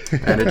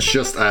 And it's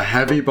just a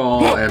heavy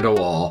ball and a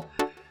wall.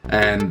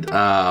 And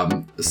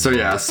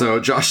so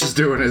Josh is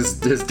doing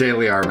his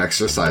daily arm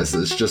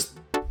exercises, just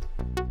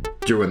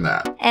doing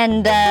that.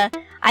 And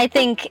I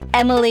think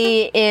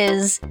Emily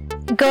is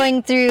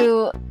going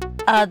through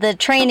the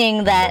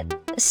training that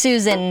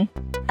Susan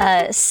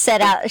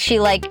set out. She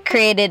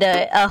created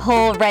a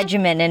whole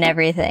regimen and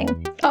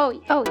everything.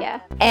 Oh yeah.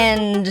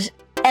 And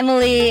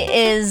Emily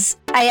is,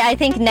 I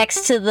think,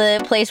 next to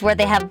the place where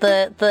they have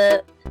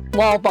the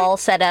wall ball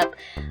set up,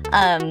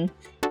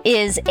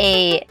 is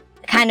a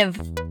kind of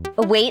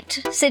a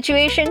weight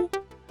situation.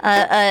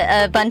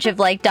 A bunch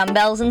of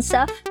dumbbells and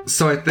stuff.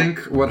 So I think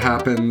what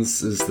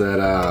happens is that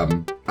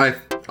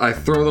I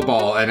throw the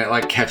ball and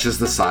it catches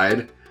the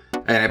side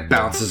and it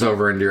bounces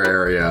over into your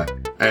area,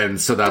 and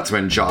so that's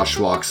when Josh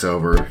walks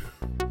over.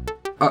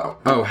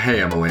 Oh,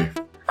 hey Emily.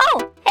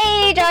 Oh,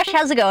 hey Josh,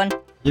 how's it going?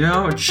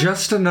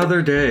 Just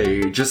another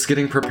day, just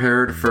getting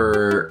prepared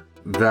for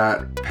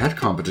that pet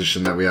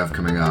competition that we have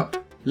coming up.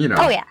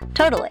 Oh yeah,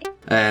 totally.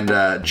 And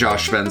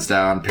Josh bends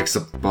down, picks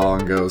up the ball,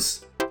 and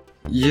goes,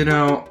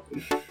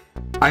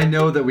 I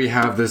know that we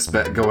have this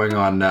bet going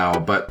on now,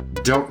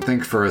 but don't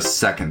think for a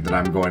second that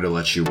I'm going to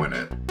let you win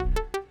it.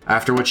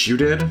 After what you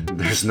did,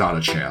 there's not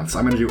a chance.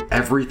 I'm going to do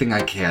everything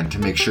I can to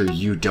make sure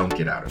you don't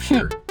get out of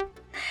here.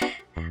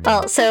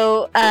 Well,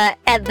 so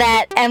at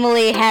that,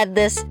 Emily had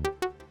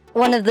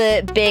one of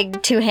the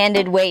big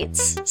two-handed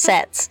weights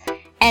sets,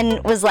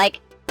 and was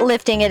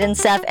lifting it and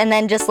stuff, and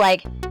then just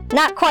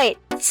not quite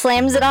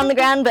slams it on the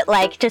ground,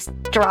 but just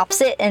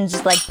drops it and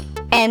just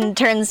and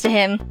turns to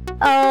him.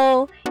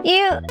 Oh,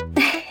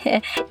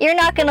 you're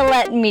not gonna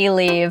let me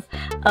leave.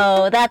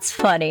 Oh, that's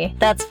funny.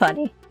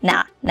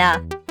 Nah.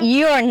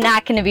 You're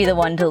not gonna be the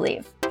one to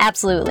leave.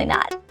 Absolutely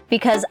not.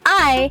 Because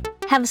I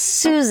have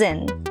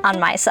Susan on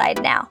my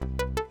side now.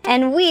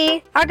 And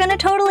we are gonna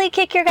totally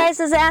kick your guys'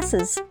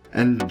 asses.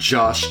 And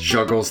Josh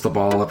juggles the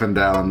ball up and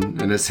down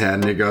in his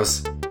hand, and he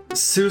goes,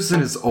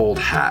 Susan is old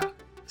hat.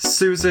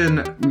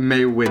 Susan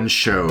may win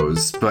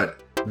shows, but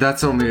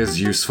That's only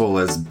as useful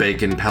as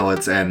bacon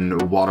pellets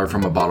and water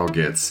from a bottle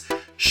gets.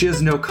 She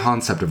has no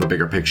concept of a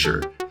bigger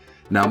picture.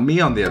 Now me,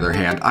 on the other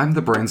hand, I'm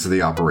the brains of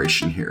the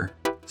operation here.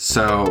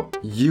 So,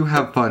 you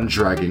have fun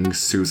dragging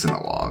Susan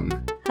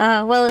along.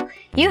 Well,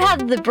 you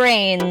have the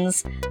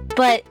brains,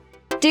 but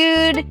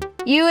dude,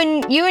 you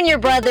and your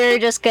brother are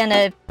just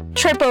gonna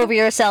trip over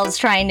yourselves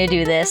trying to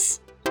do this.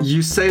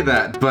 You say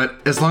that, but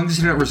as long as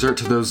you don't resort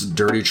to those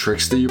dirty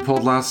tricks that you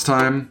pulled last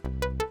time,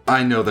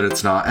 I know that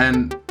it's not.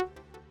 And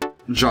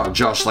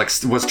Josh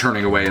was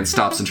turning away and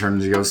stops and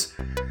turns and goes,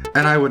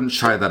 and I wouldn't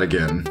try that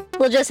again.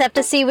 We'll just have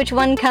to see which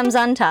one comes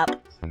on top.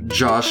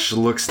 Josh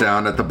looks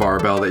down at the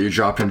barbell that you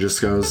dropped and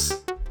just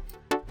goes,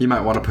 you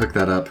might want to pick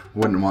that up.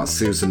 Wouldn't want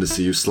Susan to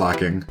see you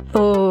slacking.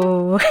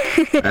 Oh.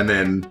 And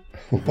then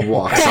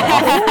walks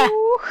off.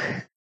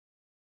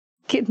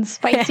 Getting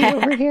spicy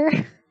over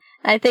here.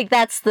 I think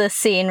that's the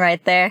scene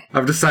right there.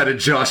 I've decided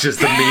Josh is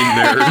the mean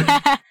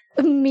nerd.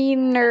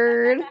 Mean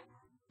nerd.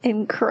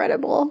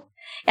 Incredible.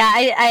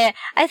 Yeah,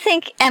 I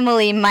think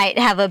Emily might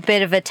have a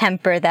bit of a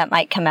temper that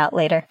might come out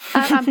later.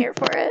 I'm here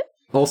for it.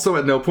 Also,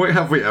 at no point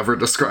have we ever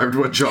described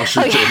what Josh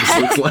and James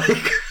look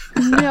like.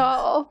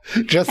 No.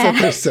 Just that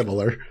they're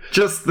similar.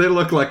 Just, they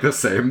look like the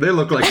same. They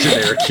look like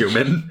generic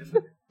human.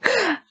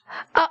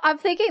 I'm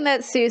thinking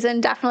that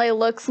Susan definitely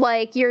looks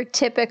like your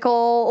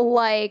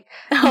typical,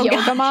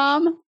 yoga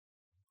mom.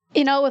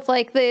 You know, with,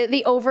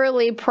 the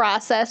overly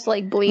processed,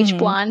 bleach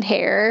blonde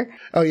hair.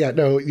 Oh, yeah,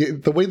 no,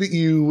 the way that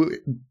you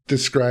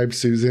describe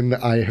Susan,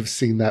 I have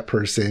seen that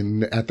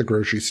person at the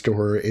grocery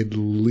store at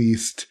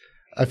least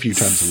a few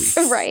times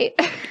a week. Right.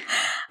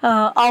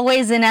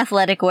 Always in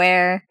athletic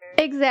wear.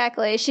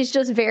 Exactly. She's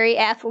just very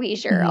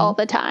athleisure all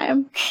the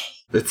time.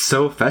 It's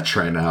so fetch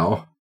right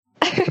now.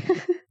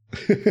 I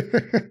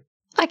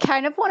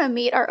kind of want to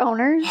meet our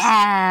owners.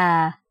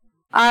 Yeah.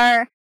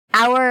 Are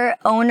our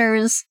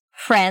owners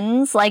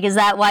friends? Is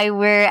that why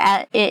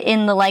we're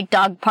in the,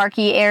 dog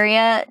parky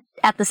area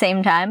at the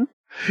same time?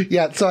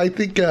 Yeah, so I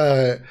think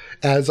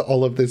as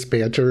all of this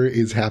banter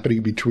is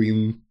happening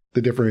between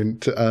the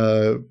different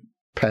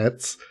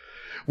pets,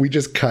 we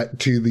just cut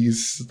to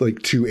these,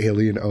 two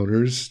alien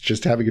owners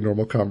just having a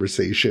normal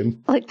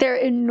conversation. They're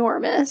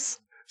enormous.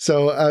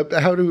 So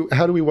how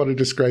do we want to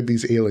describe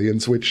these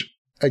aliens, which,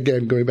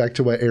 again, going back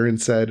to what Aaron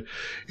said,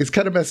 it's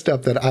kind of messed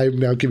up that I'm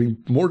now giving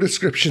more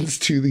descriptions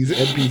to these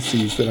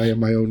NPCs than I am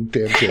my own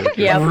damn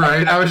character. Yeah,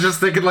 right. I was just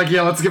thinking,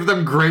 let's give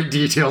them great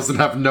details and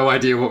have no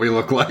idea what we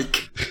look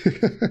like.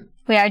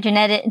 We are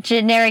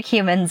generic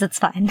humans. It's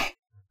fine.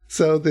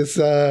 So this,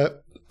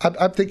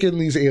 I'm thinking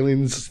these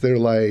aliens,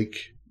 they're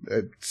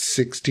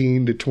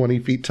 16 to 20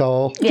 feet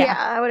tall. Yeah,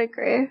 I would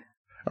agree.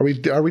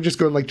 Are we just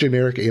going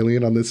generic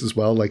alien on this as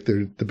well?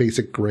 They're the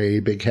basic gray,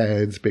 big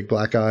heads, big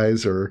black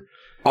eyes, or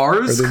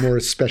are they more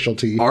a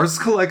specialty? Ours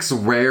collects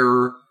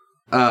rare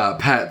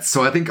pets,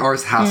 so I think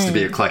ours has to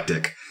be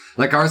eclectic.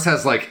 Ours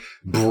has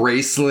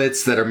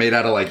bracelets that are made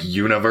out of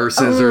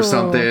universes or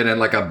something,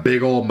 and a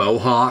big old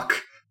mohawk.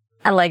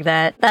 I like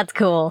that. That's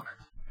cool.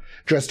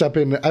 Dressed up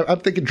in,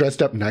 I'm thinking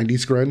dressed up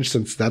 90s grunge,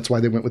 since that's why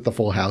they went with the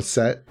Full House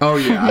set. Oh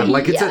yeah,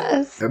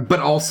 yes. but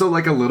also a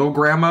little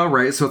grandma,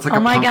 right? So it's a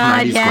punk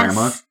 90s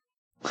grandma.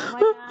 Oh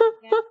my god,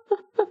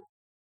 yes.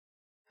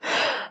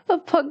 A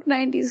punk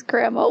 90s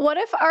grandma. What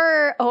if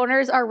our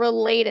owners are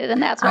related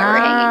and that's why we're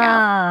hanging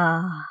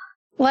out?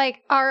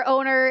 Our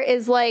owner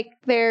is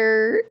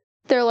their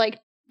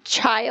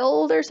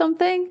child or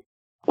something?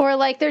 Or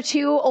they're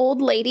two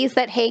old ladies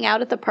that hang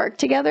out at the park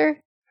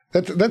together?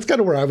 That's kind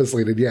of where I was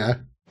leaning, yeah.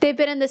 They've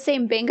been in the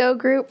same bingo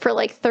group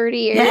for 30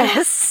 years.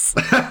 Yes.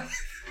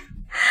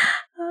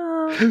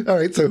 All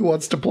right, so who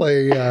wants to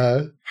play?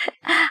 I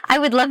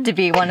would love to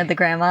be one of the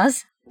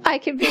grandmas. I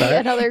could be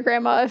another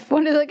grandma if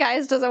one of the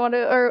guys doesn't want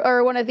to,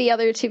 or one of the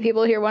other two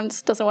people here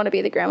doesn't want to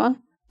be the grandma.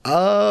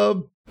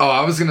 Oh,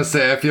 I was gonna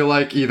say, I feel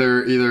like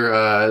either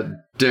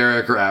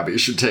Derek or Abby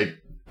should take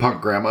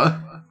punk grandma.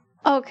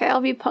 Okay,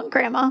 I'll be punk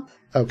grandma.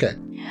 Okay.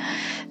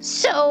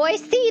 So I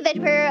see that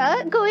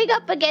we're going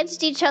up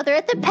against each other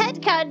at the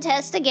pet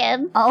contest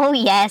again. Oh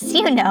yes,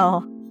 you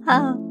know.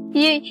 Oh,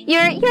 you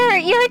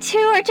two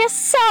are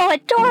just so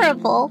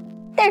adorable.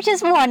 They're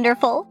just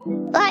wonderful.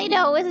 I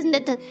know, isn't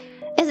it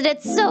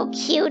so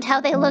cute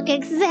how they look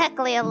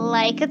exactly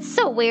alike? It's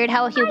so weird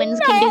how humans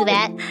can do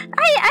that.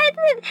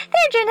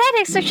 Their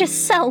genetics are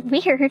just so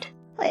weird.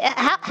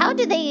 How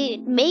do they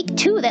make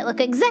two that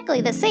look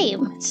exactly the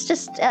same? It's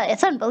just,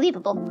 it's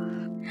unbelievable.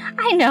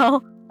 I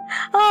know.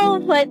 Oh,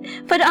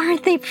 but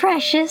aren't they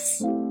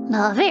precious?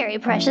 Oh, very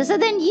precious.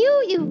 And then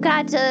you've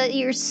got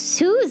your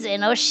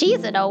Susan. Oh,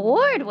 she's an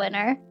award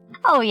winner.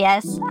 Oh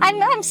yes,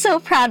 I'm so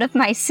proud of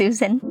my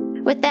Susan.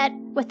 With that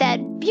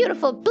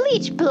beautiful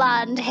bleach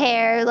blonde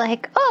hair,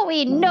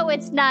 we know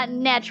it's not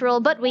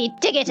natural, but we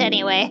dig it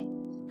anyway.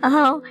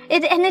 Oh,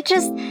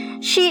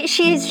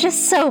 she's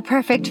just so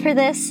perfect for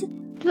this.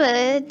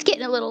 It's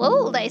getting a little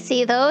old, I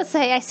see, though. So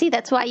I see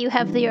that's why you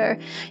have your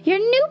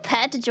new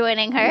pet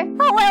joining her.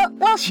 Oh,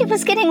 well, she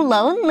was getting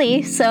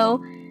lonely,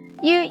 so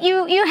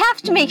you have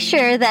to make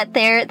sure that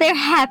they're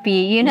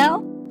happy, you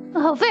know?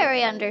 Oh,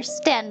 very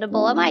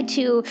understandable. My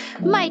two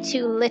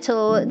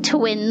little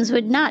twins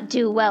would not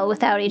do well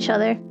without each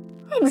other.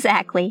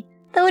 Exactly.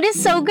 Though it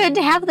is so good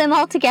to have them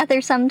all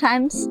together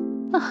sometimes.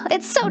 Oh,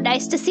 it's so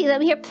nice to see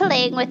them here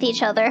playing with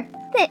each other.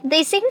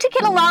 They seem to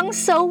get along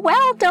so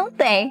well, don't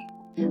they?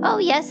 Oh,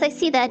 yes, I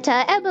see that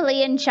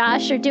Emily and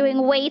Josh are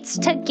doing weights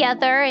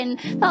together, and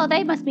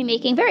they must be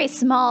making very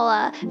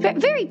small,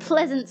 very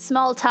pleasant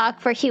small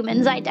talk for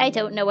humans. I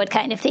don't know what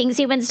kind of things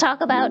humans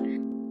talk about.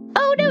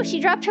 Oh, no, she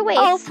dropped her weights.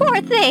 Oh,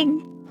 poor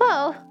thing.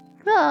 Oh,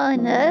 well,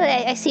 and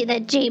I see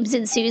that James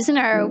and Susan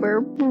are over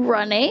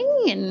running,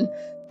 and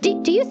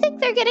do you think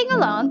they're getting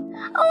along?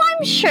 Oh,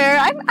 I'm sure.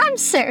 I'm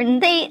certain.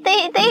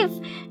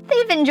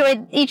 They've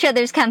enjoyed each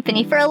other's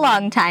company for a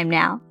long time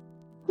now.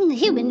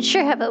 Humans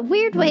sure have a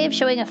weird way of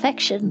showing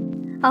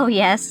affection. Oh,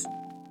 yes.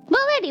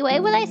 Well,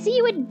 anyway, will I see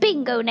you at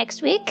bingo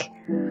next week?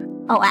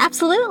 Oh,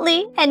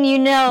 absolutely. And you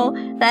know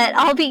that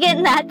I'll be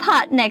getting that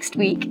pot next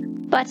week.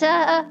 But,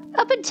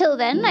 up until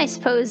then, I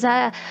suppose,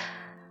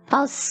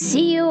 I'll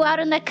see you out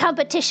on the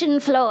competition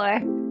floor.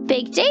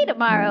 Big day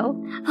tomorrow.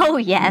 Oh,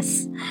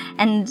 yes.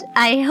 And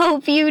I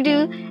hope you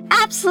do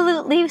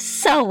absolutely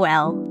so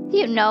well.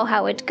 You know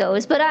how it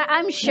goes, but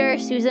I'm sure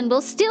Susan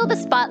will steal the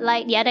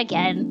spotlight yet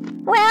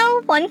again.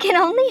 Well, one can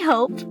only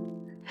hope.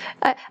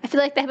 I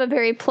feel like they have a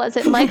very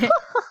pleasant, like,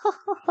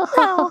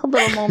 little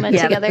moment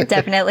together.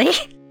 Definitely.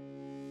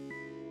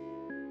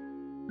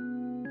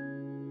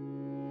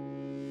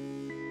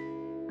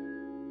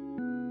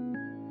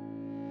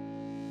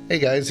 Hey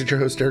guys, it's your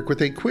host Eric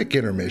with a quick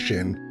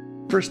intermission.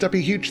 First up, a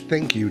huge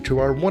thank you to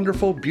our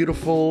wonderful,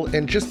 beautiful,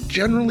 and just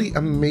generally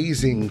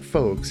amazing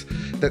folks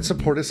that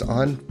support us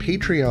on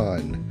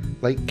Patreon,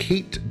 like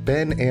Kate,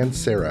 Ben, and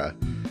Sarah.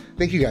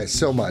 Thank you guys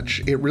so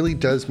much. It really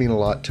does mean a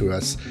lot to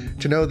us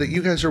to know that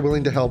you guys are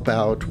willing to help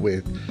out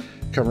with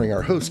covering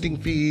our hosting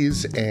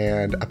fees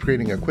and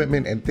upgrading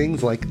equipment and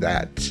things like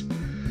that.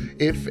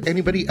 If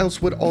anybody else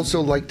would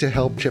also like to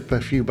help chip a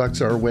few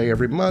bucks our way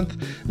every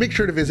month, make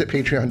sure to visit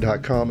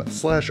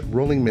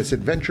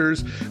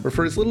patreon.com/rollingmissadventures, where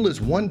for as little as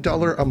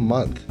 $1 a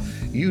month,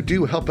 you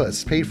do help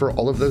us pay for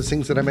all of those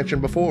things that I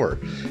mentioned before.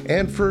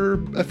 And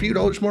for a few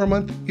dollars more a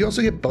month, you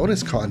also get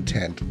bonus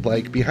content,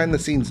 like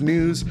behind-the-scenes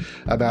news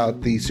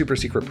about the super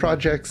secret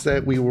projects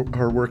that we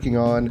are working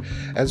on,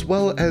 as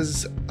well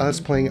as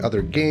us playing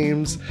other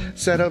games,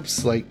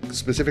 setups like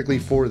specifically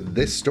for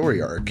this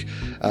story arc,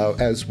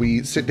 as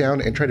we sit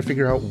down and try to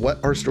figure out what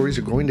our stories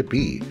are going to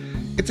be.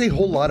 It's a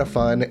whole lot of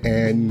fun,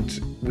 and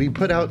we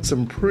put out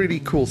some pretty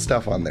cool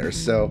stuff on there,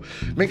 so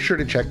make sure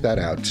to check that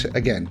out.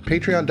 Again,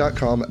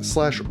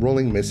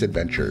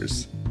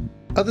 patreon.com/rollingmissadventures.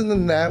 Other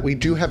than that, we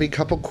do have a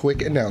couple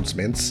quick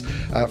announcements.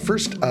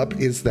 First up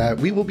is that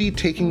we will be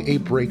taking a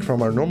break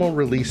from our normal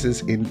releases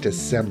in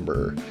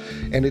December.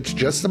 And it's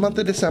just the month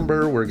of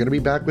December. We're going to be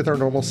back with our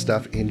normal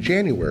stuff in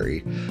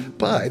January.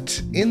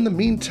 But in the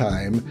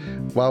meantime,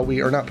 while we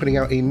are not putting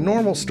out a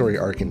normal story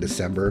arc in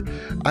December,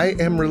 I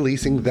am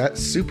releasing that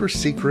super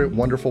secret,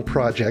 wonderful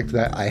project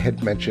that I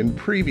had mentioned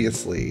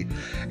previously.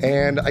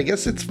 And I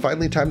guess it's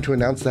finally time to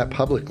announce that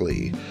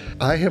publicly.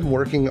 I am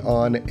working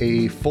on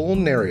a full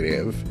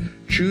narrative,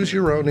 choose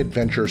your own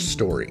adventure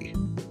story.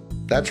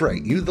 That's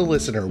right, you the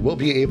listener will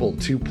be able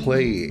to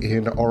play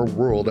in our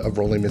world of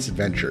Rolling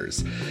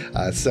Misadventures.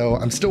 So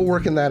I'm still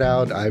working that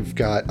out. I've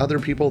got other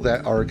people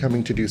that are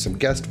coming to do some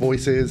guest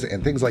voices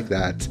and things like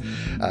that.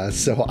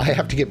 So I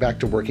have to get back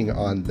to working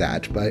on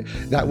that, but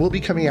that will be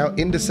coming out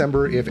in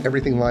December if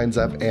everything lines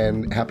up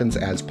and happens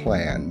as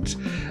planned.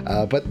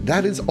 But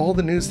that is all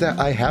the news that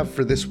I have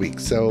for this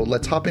week. So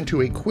let's hop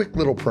into a quick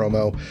little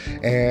promo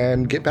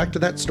and get back to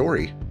that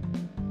story.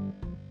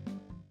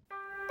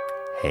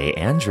 Hey,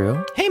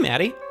 Andrew. Hey,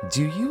 Maddie.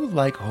 Do you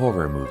like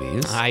horror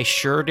movies? I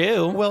sure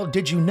do. Well,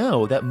 did you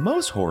know that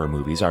most horror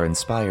movies are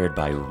inspired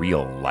by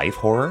real-life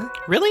horror?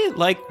 Really?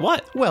 Like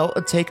what? Well,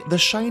 take The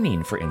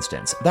Shining, for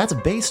instance. That's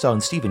based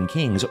on Stephen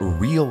King's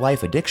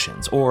real-life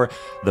addictions, or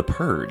The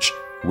Purge,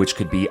 which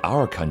could be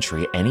our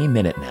country any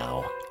minute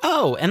now.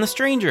 Oh, and The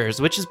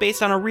Strangers, which is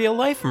based on a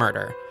real-life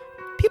murder.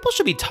 People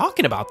should be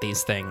talking about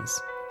these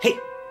things. Hey,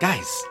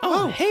 guys.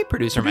 Oh, hey,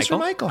 Producer Michael.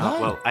 Hi.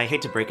 Well, I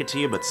hate to break it to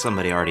you, but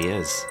somebody already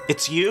is.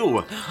 It's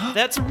you.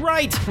 That's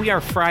right. We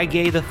are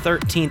Friday the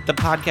 13th, the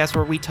podcast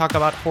where we talk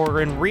about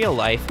horror in real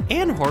life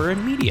and horror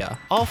in media,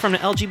 all from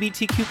an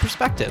LGBTQ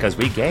perspective. Because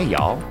we gay,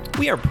 y'all.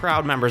 We are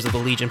proud members of the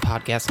Legion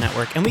Podcast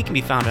Network, and we can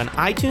be found on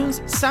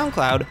iTunes,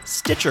 SoundCloud,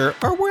 Stitcher,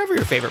 or wherever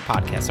your favorite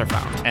podcasts are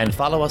found. And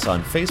follow us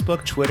on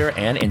Facebook, Twitter,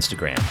 and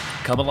Instagram.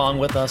 Come along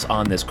with us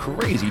on this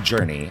crazy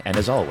journey, and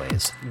as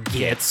always,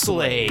 Get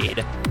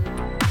slayed.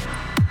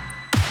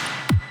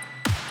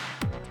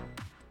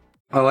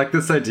 I like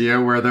this idea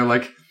where they're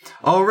like,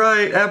 all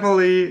right,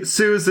 Emily,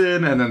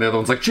 Susan, and then the other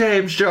one's like,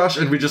 James, Josh,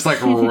 and we just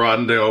like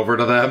run over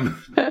to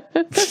them.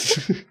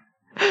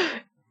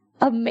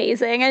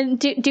 Amazing. And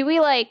do we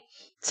like,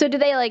 so do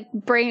they like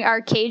bring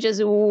our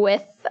cages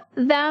with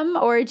them,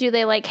 or do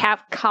they like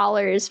have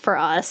collars for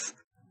us?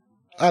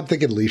 I'm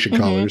thinking leash and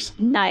collars.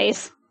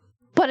 Nice.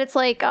 But it's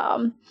like,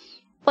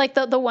 Like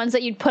the ones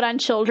that you'd put on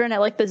children at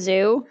like the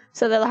zoo.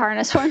 So they're the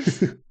harness ones.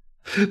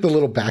 The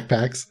little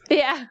backpacks.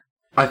 Yeah.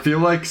 I feel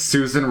like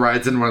Susan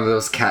rides in one of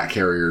those cat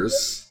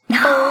carriers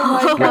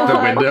Oh my with the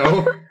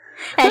window.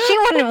 Yeah, she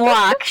wouldn't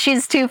walk.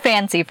 She's too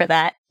fancy for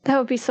that. That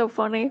would be so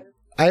funny.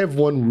 I have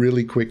one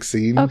really quick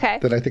scene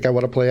that I think I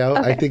want to play out.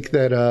 Okay. I think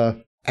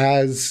that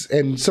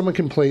and someone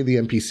can play the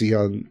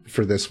NPC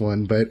for this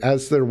one, but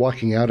as they're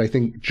walking out, I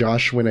think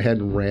Josh went ahead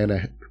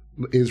and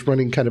is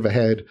running kind of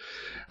ahead.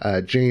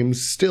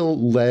 James,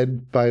 still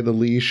led by the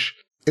leash,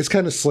 is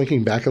kind of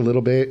slinking back a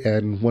little bit,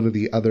 and one of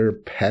the other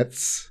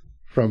pets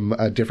from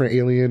a different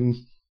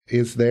alien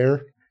is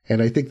there.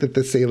 And I think that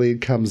this alien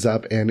comes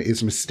up and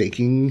is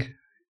mistaking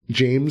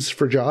James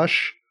for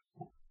Josh.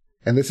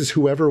 And this is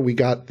whoever we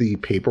got the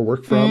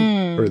paperwork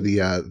from, or the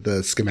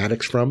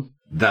schematics from.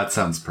 That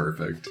sounds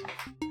perfect.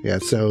 Yeah,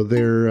 so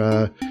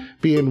they're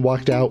being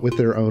walked out with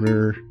their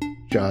owner,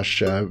 Josh,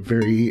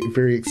 very,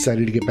 very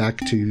excited to get back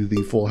to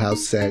the Full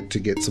House set to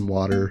get some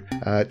water.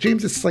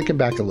 James is slinking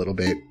back a little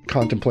bit,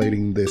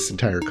 contemplating this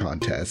entire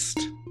contest.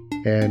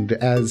 And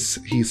as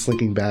he's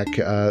slinking back,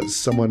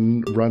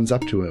 someone runs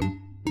up to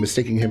him,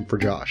 mistaking him for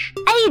Josh.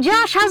 Hey,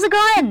 Josh, how's it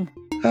going?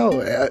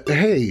 Oh,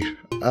 hey,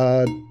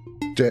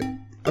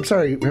 I'm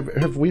sorry,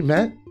 have we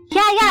met?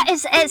 Yeah,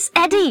 it's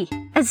Eddie.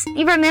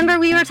 You remember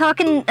we were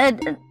talking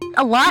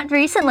a lot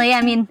recently.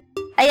 I mean,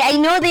 I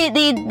know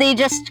they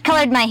just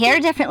colored my hair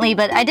differently,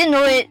 but I didn't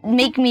know it'd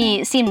make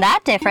me seem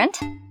that different.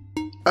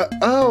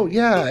 Oh,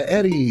 yeah,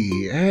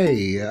 Eddie.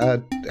 Hey,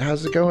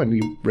 how's it going?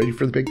 You ready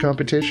for the big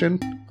competition?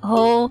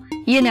 Oh,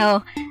 you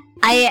know,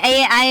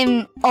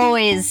 I'm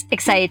always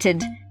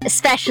excited,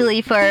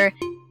 especially for,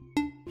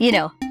 you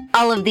know,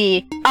 all of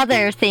the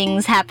other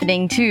things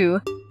happening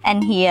too.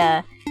 And he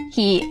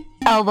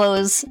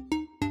elbows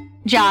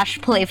Josh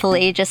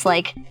playfully, just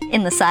like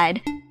in the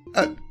side.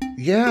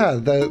 Yeah,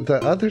 the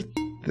other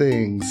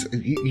things.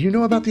 You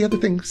know about the other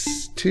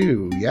things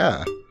too.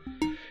 Yeah,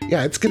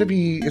 it's gonna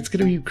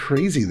be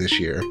crazy this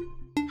year.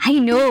 I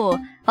know.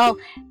 Well,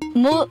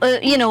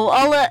 you know,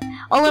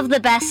 all of the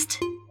best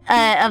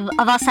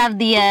of us have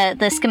the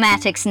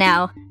schematics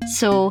now,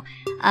 so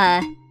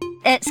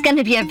it's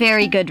gonna be a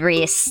very good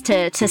race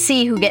to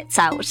see who gets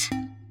out.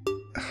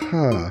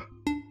 Huh.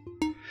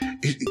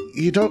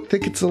 You don't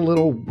think it's a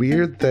little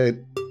weird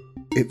that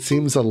it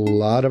seems a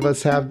lot of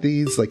us have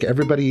these? Like,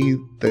 everybody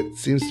that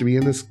seems to be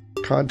in this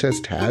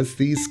contest has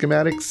these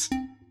schematics?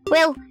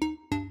 Well,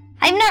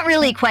 I'm not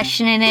really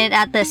questioning it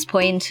at this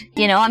point.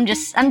 You know, I'm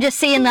just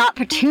seeing the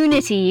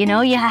opportunity, you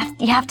know? You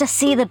have to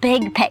see the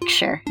big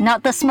picture,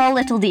 not the small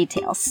little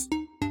details.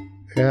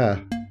 Yeah,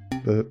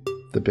 the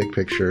big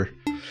picture.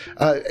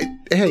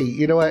 Hey,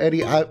 you know what,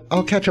 Eddie?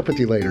 I'll catch up with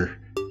you later.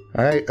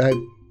 All right?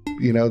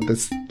 You know,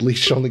 this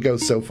leash only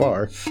goes so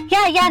far.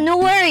 Yeah, no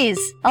worries.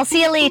 I'll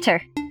see you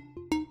later.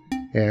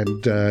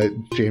 And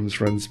James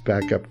runs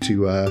back up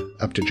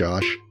to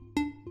Josh.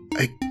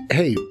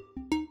 Hey,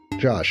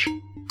 Josh.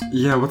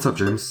 Yeah, what's up,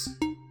 James?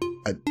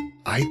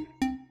 I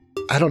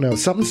don't know.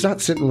 Something's not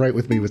sitting right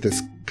with me with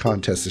this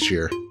contest this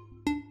year.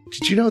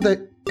 Did you know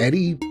that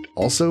Eddie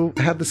also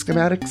had the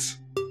schematics?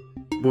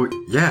 Well,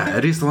 yeah,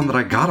 Eddie's the one that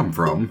I got him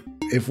from.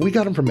 If we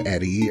got him from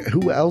Eddie,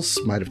 who else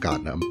might have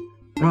gotten him?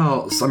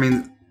 Well, I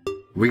mean,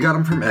 we got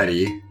them from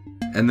Eddie,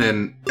 and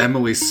then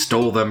Emily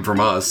stole them from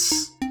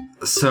us.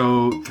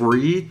 So,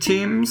 3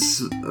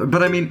 teams?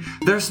 But I mean,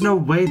 there's no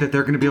way that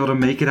they're going to be able to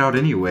make it out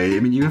anyway.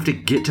 I mean, you have to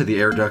get to the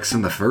air ducts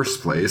in the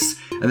first place,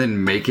 and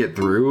then make it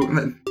through. And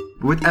then,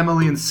 with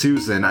Emily and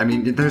Susan, I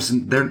mean, they're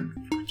going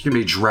to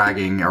be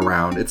dragging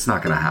around. It's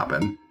not going to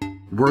happen.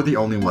 We're the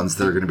only ones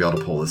that are going to be able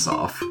to pull this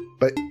off.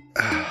 But,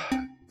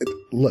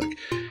 look,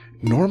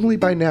 normally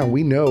by now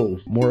we know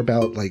more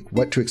about, like,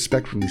 what to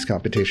expect from these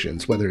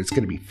competitions, whether it's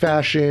going to be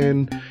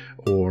fashion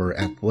or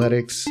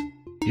athletics.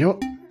 You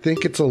don't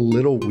think it's a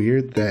little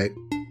weird that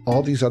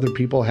all these other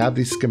people have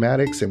these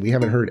schematics and we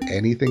haven't heard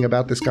anything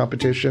about this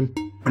competition?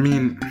 I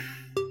mean,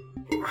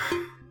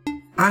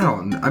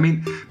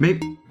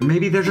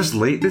 maybe they're just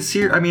late this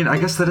year. I mean, I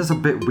guess that is a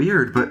bit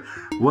weird, but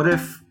what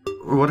if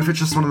it's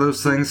just one of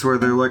those things where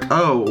they're like,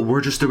 oh,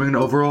 we're just doing an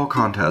overall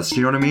contest,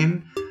 you know what I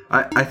mean?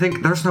 I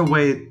think there's no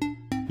way.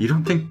 You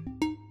don't think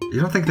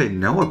they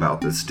know about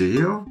this, do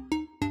you?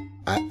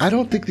 I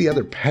don't think the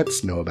other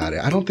pets know about it.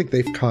 I don't think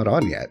they've caught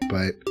on yet,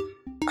 but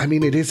I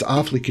mean, it is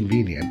awfully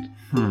convenient.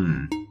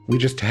 We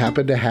just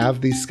happen to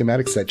have these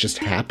schematics that just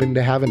happen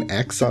to have an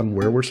X on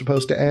where we're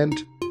supposed to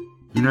end.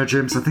 You know,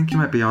 James, I think you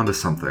might be onto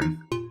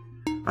something.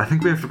 I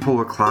think we have to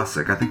pull a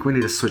classic. I think we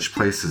need to switch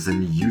places,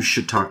 and you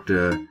should talk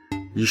to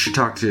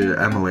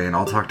Emily, and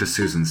I'll talk to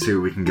Susan, see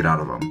what we can get out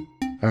of them.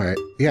 All right.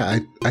 Yeah,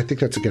 I think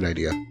that's a good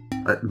idea.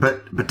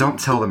 But don't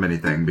tell them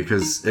anything,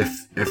 because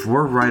if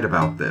we're right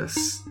about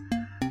this,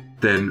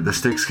 then the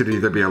stakes could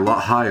either be a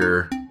lot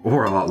higher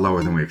or a lot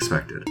lower than we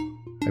expected.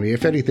 I mean,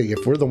 if anything,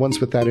 if we're the ones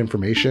with that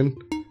information,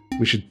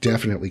 we should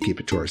definitely keep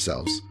it to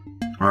ourselves.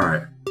 All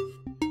right.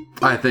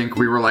 I think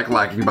we were, like,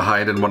 lagging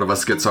behind and one of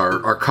us gets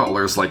our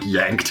collars, like,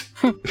 yanked.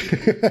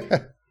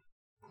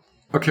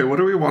 Okay, what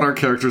do we want our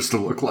characters to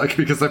look like?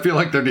 Because I feel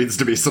like there needs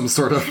to be some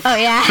sort of... Oh,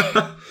 yeah.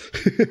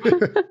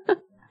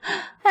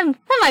 That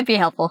might be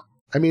helpful.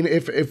 I mean,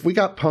 if we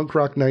got punk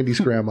rock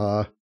 90s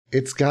grandma,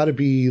 it's got to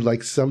be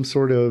like some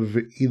sort of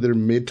either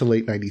mid to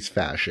late 90s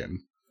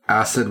fashion.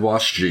 Acid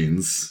wash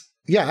jeans.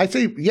 Yeah, I'd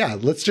say, yeah,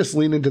 let's just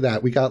lean into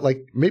that. We got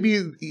like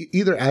maybe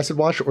either acid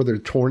wash or they're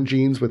torn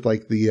jeans with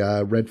like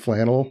the red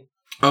flannel.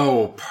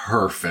 Oh,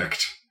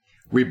 perfect.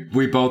 We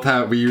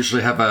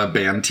usually have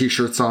band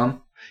t-shirts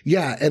on.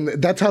 Yeah, and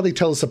that's how they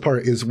tell us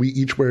apart is we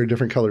each wear a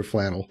different colored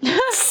flannel.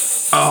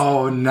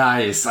 Oh,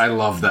 nice. I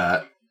love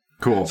that.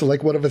 Cool. So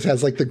like one of us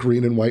has like the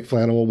green and white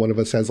flannel, one of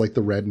us has like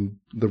the red and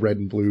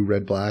blue,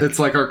 red, black. It's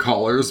like our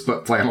collars,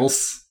 but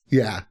flannels.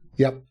 Yeah.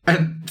 Yep.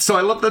 And so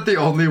I love that the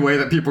only way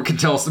that people can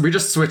tell us, we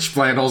just switch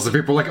flannels and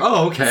people are like,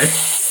 oh, okay.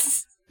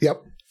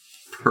 Yep.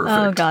 Perfect.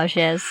 Oh gosh,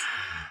 yes.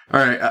 All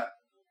right.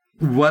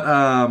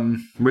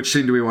 Which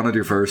scene do we want to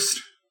do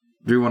first?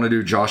 Do we want to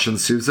do Josh and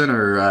Susan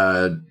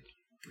or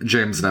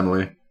James and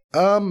Emily?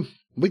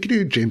 We could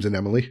do James and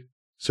Emily.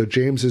 So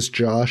James is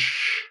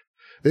Josh.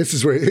 This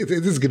is going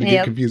to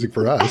get confusing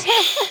for us.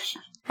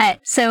 Alright,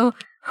 so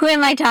who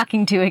am I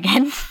talking to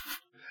again?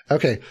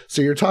 Okay,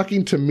 so you're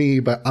talking to me,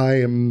 but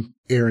I am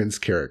Aaron's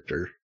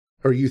character.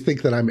 Or you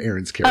think that I'm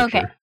Aaron's character.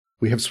 Okay.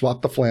 We have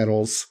swapped the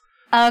flannels.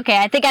 Okay,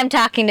 I think I'm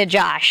talking to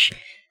Josh.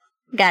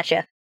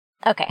 Gotcha.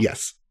 Okay.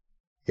 Yes.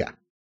 Yeah.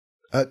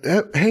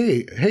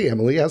 Hey,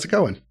 Emily, how's it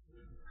going?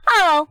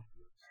 Oh.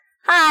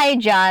 Hi,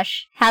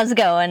 Josh. How's it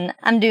going?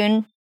 I'm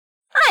doing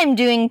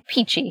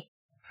peachy.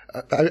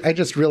 I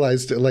just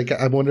realized, like,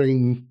 I'm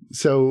wondering,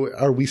 so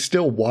are we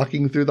still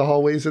walking through the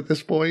hallways at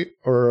this point?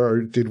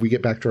 Or did we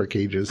get back to our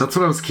cages? That's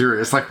what I was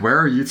curious. Like, where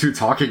are you two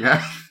talking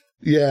at?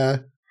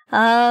 Yeah.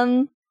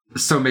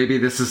 So maybe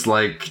this is,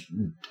 like,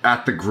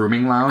 at the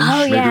grooming lounge?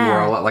 Oh, maybe yeah. we're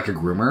all at, like, a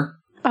groomer?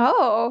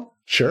 Oh.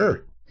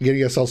 Sure.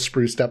 Getting us all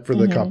spruced up for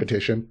the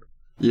competition.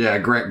 Yeah,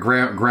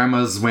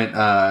 grandmas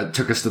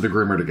took us to the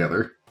groomer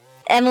together.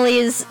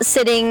 Emily's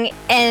sitting,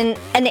 and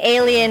an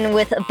alien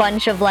with a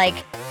bunch of, like,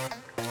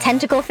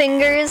 tentacle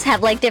fingers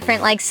have, like,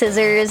 different, like,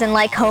 scissors and,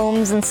 like,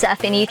 combs and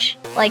stuff in each,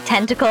 like,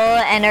 tentacle,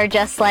 and are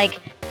just, like,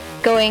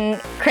 going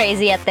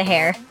crazy at the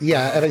hair.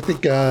 Yeah, and I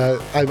think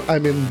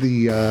I'm in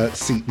the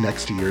seat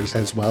next to yours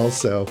as well,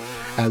 so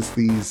as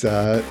these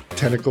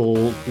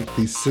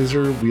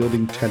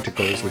scissor-wielding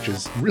tentacles, which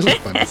is really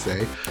fun to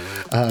say,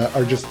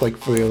 are just, like,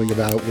 flailing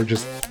about, we're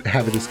just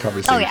having this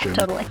conversation. Oh, yeah,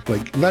 totally.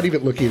 Like, not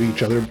even looking at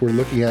each other, we're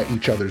looking at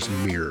each other's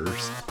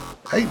mirrors.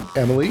 Hey,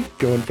 Emily,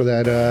 going for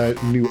that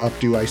new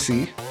updo I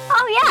see?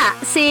 Oh,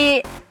 yeah.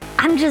 See,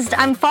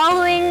 I'm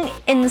following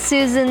in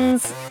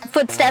Susan's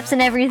footsteps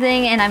and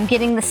everything, and I'm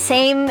getting the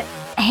same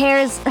hair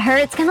as her.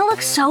 It's gonna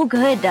look so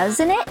good,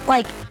 doesn't it?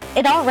 Like,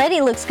 it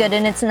already looks good,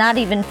 and it's not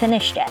even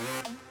finished yet.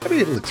 I mean,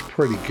 it looks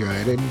pretty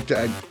good,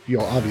 and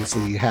you'll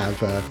obviously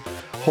have a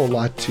whole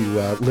lot to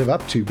live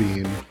up to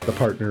being the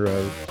partner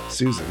of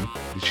Susan.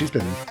 She's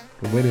been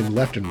winning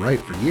left and right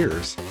for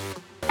years.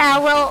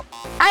 Well,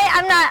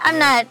 I'm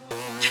not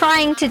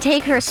trying to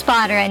take her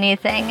spot or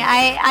anything.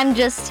 I'm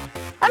just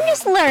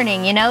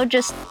learning, you know,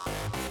 just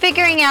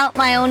figuring out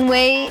my own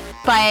way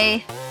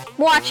by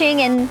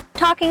watching and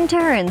talking to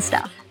her and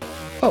stuff.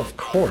 Oh, of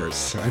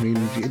course. I mean,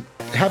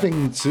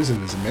 having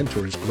Susan as a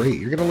mentor is great.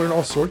 You're going to learn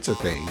all sorts of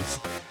things.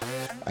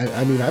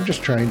 I mean, I'm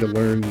just trying to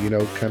learn, you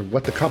know, kind of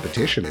what the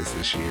competition is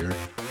this year.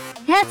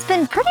 Yeah, it's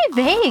been pretty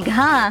vague,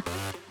 huh?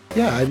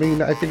 Yeah, I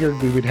mean, I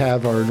figured we would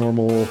have our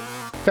normal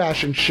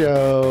fashion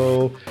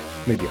show,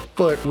 maybe a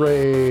foot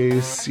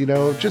race, you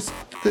know, just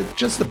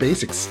the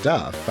basic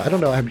stuff. I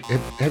don't know.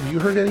 Have you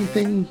heard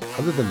anything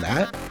other than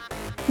that?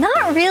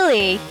 Not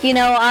really. You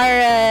know,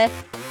 our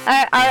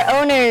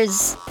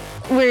owners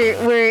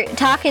were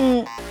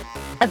talking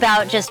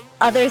about just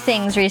other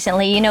things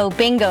recently. You know,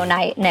 bingo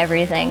night and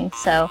everything.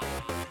 So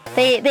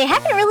they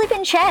haven't really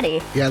been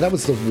chatty. Yeah, that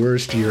was the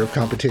worst year of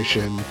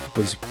competition.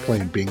 Was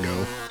playing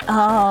bingo.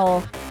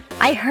 Oh,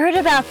 I heard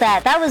about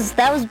that. That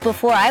was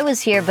before I was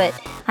here, but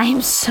I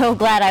am so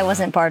glad I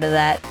wasn't part of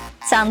that.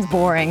 Sounds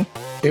boring.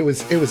 It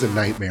was a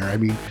nightmare. I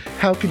mean,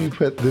 how can you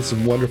put this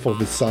wonderful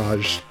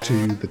visage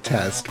to the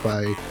test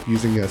by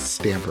using a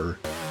stamper?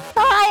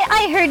 Well,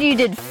 I heard you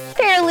did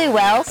fairly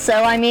well,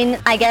 so I mean,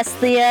 I guess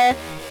the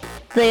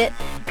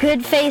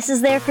good face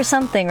is there for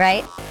something,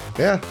 right?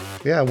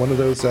 Yeah, one of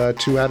those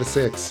 2 out of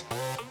 6.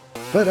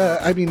 But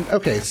I mean,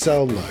 okay,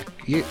 so look,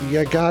 you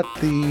got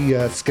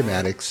the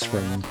schematics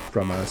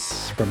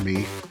from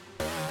me.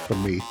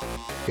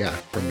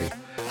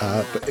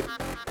 But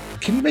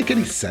can you make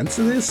any sense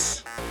of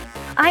this?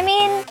 I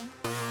mean,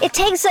 it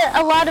takes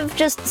a lot of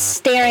just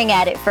staring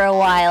at it for a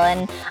while,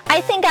 and I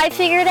think I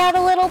figured out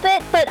a little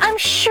bit, but I'm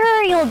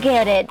sure you'll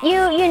get it.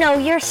 You know,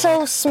 you're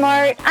so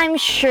smart. I'm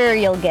sure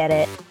you'll get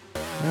it.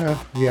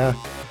 Yeah.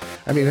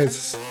 I mean, has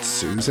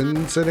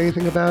Susan said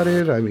anything about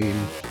it? I mean,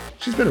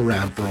 she's been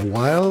around for a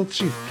while.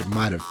 She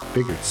might have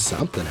figured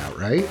something out,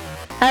 right?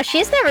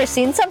 She's never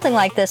seen something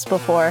like this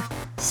before,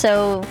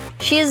 so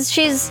she's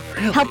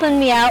Really? helping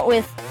me out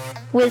with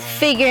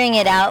figuring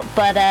it out.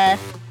 But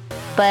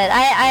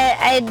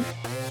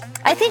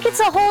I think it's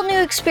a whole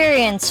new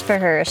experience for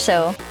her,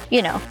 so,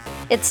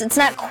 it's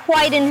not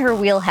quite in her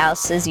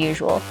wheelhouse as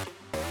usual.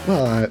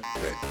 Well,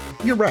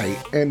 you're right.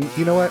 And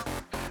you know what?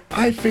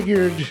 I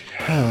figured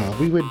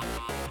we would,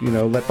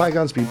 let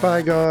bygones be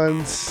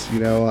bygones.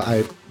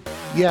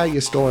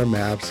 You stole our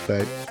maps,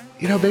 but,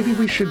 maybe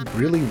we should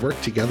really work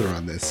together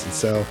on this. And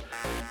so,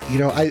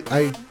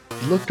 I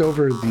looked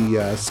over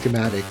the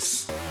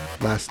schematics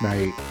last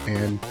night,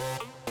 and,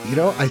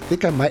 I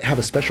think I might have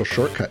a special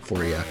shortcut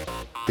for you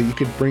that you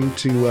could bring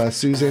to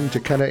Susan to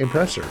kind of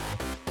impress her.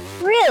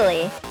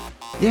 Really?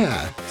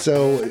 Yeah.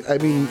 So, I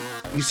mean,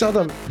 you saw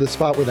the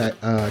spot where that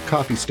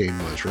coffee stain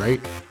was, right?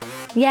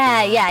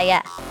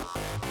 Yeah.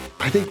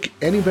 I think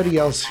anybody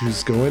else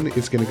who's going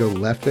is going to go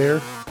left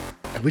there,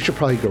 and we should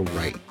probably go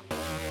right.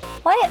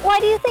 Why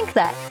do you think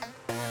that?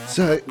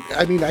 So,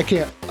 I mean, I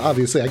can't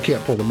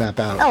pull the map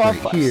out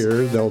right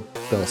here. They'll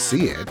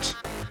see it.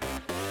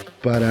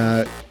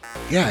 But,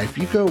 if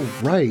you go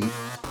right,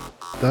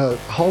 the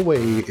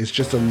hallway is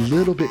just a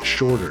little bit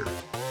shorter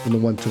than the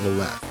one to the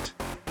left.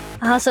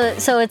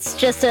 So it's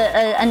just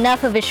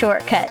enough of a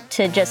shortcut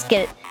to just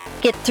get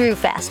through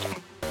faster.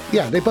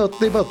 Yeah, they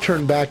both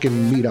turn back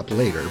and meet up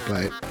later,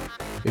 but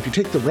if you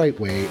take the right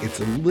way, it's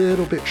a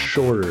little bit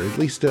shorter, at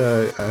least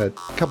a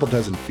couple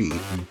dozen feet,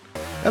 and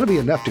that'll be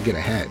enough to get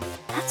ahead.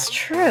 That's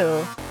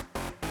true.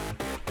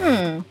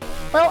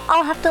 Well,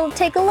 I'll have to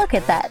take a look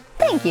at that.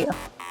 Thank you.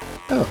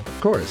 Oh,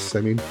 of course. I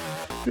mean,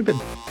 we've been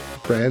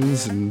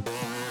friends and,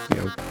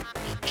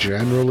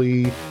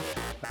 generally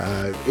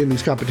in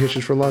these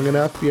competitions for long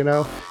enough,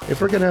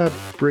 if we're going to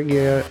bring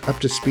you up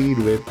to speed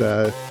with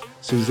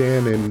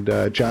Suzanne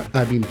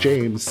and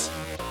James,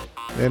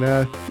 then,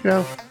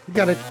 we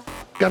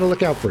gotta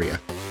look out for you.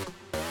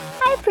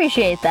 I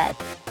appreciate that.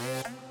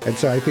 And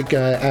so I think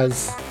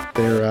as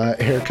their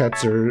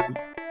haircuts are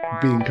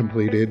being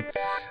completed,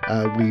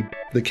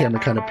 the camera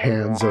kind of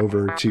pans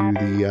over to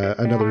the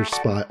another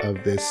spot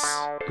of this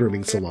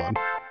grooming salon.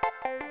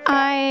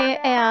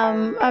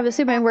 I'm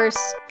assuming we're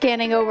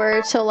scanning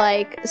over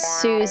to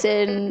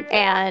Susan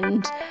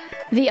and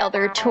the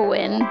other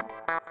twin.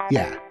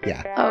 Yeah.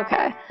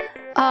 Okay.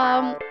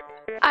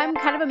 I'm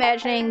kind of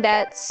imagining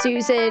that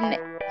Susan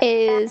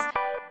is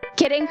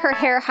getting her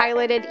hair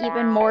highlighted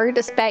even more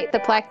despite the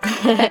fact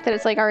that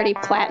it's already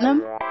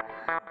platinum.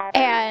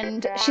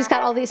 And she's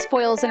got all these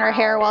foils in her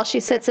hair while she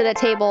sits at a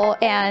table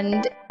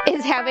and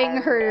is having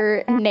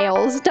her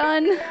nails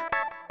done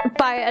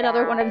by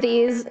another one of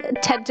these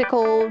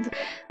tentacled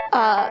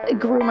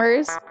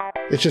groomers.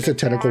 It's just a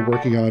tentacle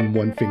working on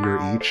one finger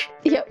each.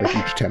 Yep. With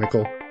each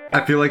tentacle.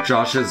 I feel like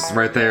Josh is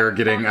right there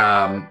getting,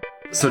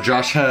 so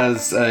Josh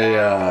has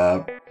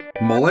a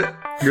mullet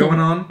going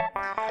on.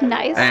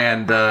 Nice.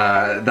 And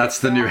that's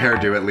the new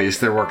hairdo, at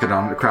least. They're working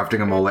on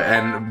crafting a mullet,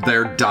 and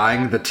they're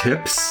dyeing the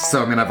tips,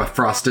 so I'm gonna have a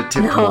frosted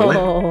tip mullet.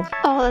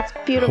 Oh, that's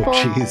beautiful. Oh,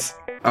 jeez.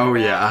 Oh,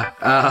 yeah.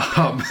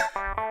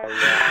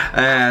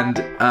 And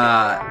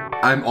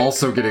I'm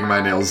also getting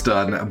my nails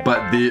done,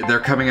 but they're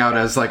coming out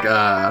as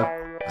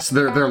so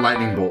they're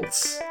lightning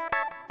bolts.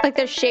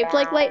 They're shaped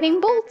like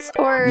lightning bolts,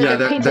 or yeah,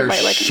 they're painted they're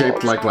like lightning shaped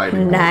bolts? like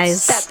lightning bolts.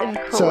 Nice. That's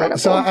incredible.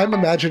 So I'm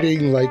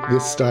imagining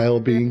this style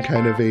being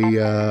kind of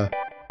a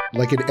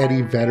like an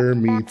Eddie Vedder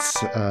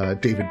meets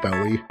David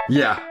Bowie.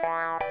 Yeah.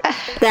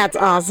 That's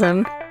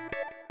awesome.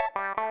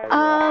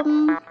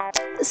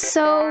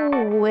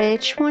 So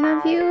which one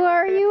of you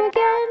are you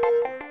again?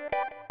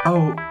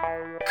 Oh,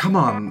 come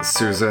on,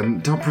 Susan.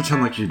 Don't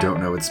pretend like you don't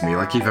know it's me,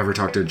 like you've ever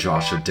talked to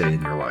Josh a day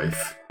in your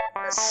life.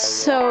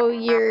 So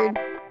you're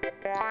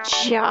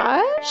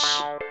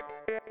Josh?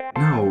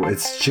 No,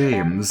 it's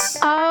James.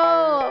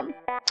 Oh,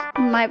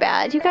 my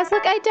bad. You guys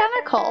look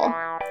identical.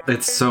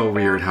 It's so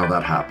weird how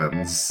that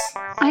happens.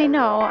 I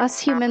know, us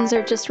humans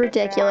are just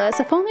ridiculous.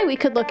 If only we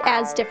could look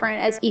as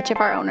different as each of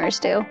our owners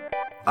do.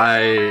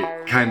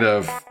 I kind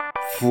of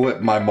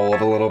flip my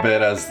mullet a little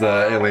bit as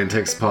the alien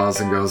takes a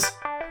pause and goes,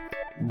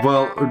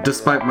 well,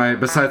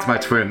 besides my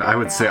twin, I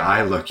would say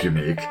I look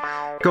unique.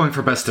 Going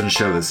for best in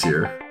show this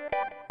year.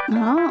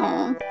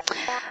 Oh,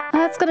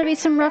 that's gonna be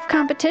some rough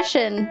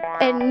competition.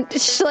 And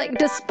she,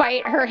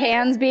 despite her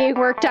hands being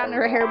worked on,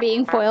 her hair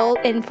being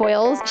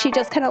foils, she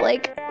just kind of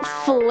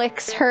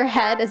flicks her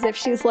head as if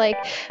she's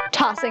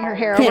tossing her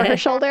hair over her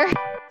shoulder.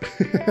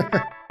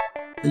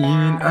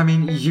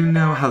 You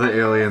know how the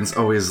aliens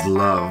always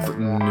love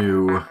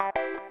new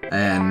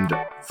and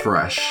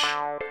fresh.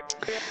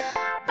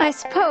 I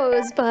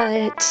suppose,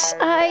 but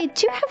I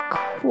do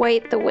have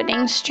quite the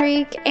winning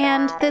streak,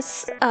 and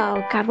this,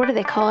 oh god, what do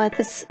they call it?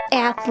 This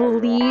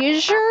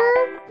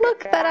athleisure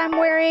look that I'm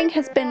wearing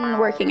has been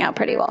working out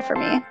pretty well for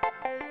me.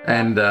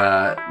 And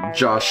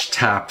Josh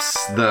taps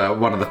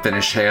one of the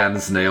finished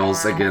hands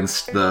nails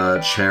against the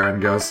chair and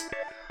goes,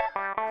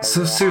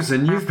 so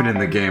Susan, you've been in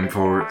the game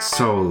for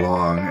so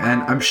long,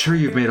 and I'm sure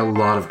you've made a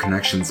lot of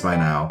connections by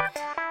now.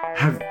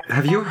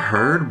 Have you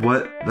heard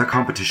what the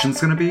competition's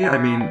gonna be? I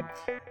mean,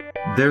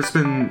 there's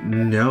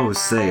been no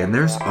say, and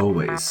there's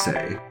always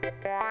say.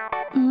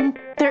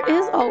 There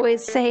is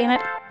always say,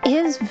 and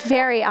is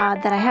very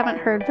odd that I haven't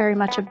heard very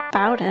much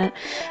about it,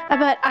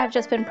 but I've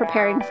just been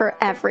preparing for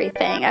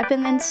everything. I've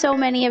been in so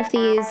many of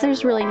these,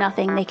 there's really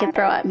nothing they can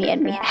throw at me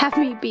and have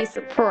me be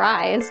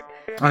surprised.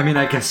 I mean,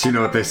 I guess you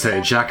know what they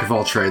say, jack of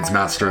all trades,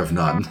 master of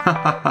none.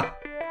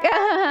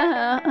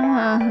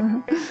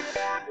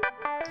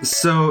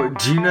 So,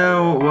 do you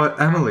know what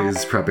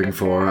Emily's prepping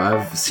for?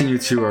 I've seen you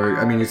two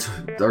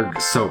are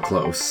so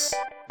close.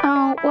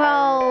 Oh,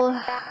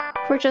 well,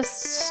 we're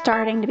just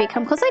starting to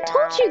become close. I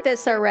told you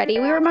this already.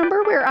 We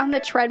were on the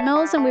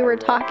treadmills and we were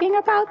talking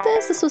about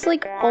this. This was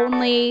like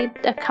only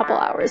a couple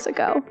hours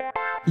ago.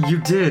 You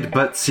did,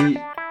 but see,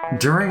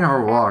 during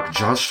our walk,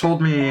 Josh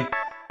told me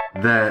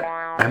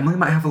that Emily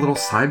might have a little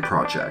side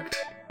project.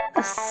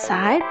 A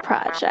side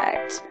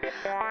project?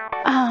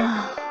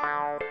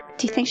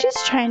 Do you think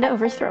she's trying to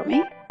overthrow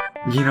me?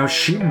 You know,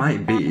 she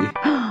might be.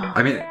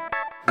 I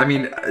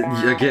mean,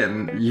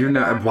 again, you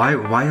know,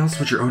 why else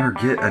would your owner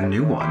get a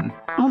new one?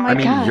 Oh my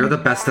God. I mean, you're the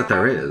best that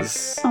there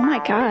is. Oh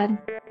my God.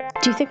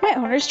 Do you think my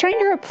owner's trying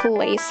to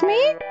replace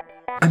me?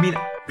 I mean,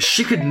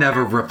 she could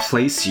never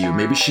replace you.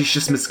 Maybe she's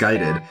just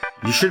misguided.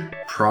 You should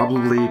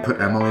probably put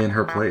Emily in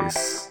her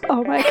place.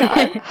 Oh my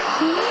God.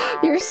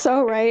 You're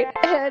so right.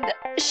 And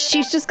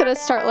she's just gonna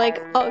start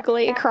like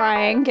ugly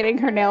crying, getting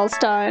her nails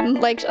done,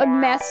 like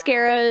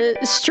mascara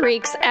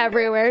streaks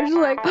everywhere. She's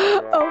like,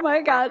 oh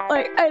my God,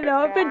 like I know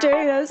I've been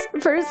doing this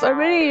for so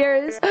many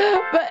years,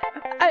 but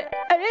I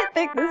didn't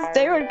think this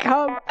day would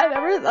come. I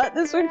never thought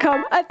this would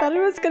come. I thought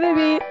it was gonna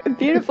be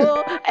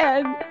beautiful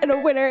and a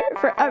winner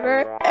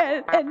forever,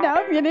 and now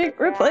I'm getting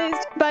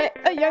replaced by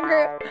a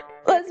younger,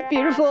 less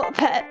beautiful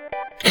pet.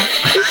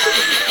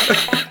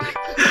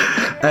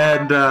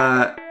 And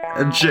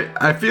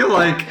I feel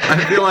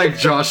like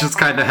Josh is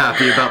kind of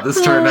happy about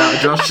this turnout.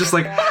 Josh just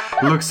like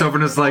looks over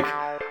and is like,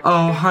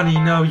 "Oh, honey,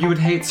 no, you would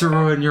hate to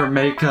ruin your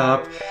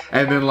makeup,"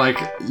 and then like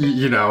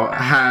you know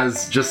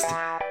has just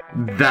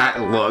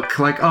that look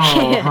like,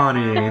 "Oh,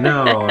 honey,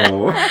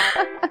 no."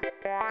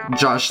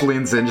 Josh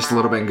leans in just a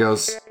little bit and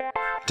goes,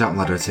 "Don't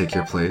let her take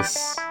your place."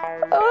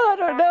 Oh, I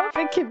don't know if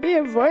it can be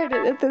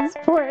avoided at this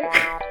point.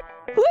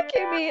 Look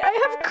at me,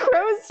 I have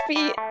crow's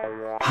feet.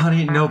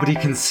 Honey, nobody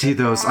can see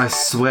those, I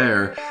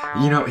swear.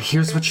 You know,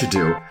 here's what you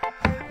do.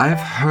 I've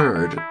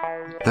heard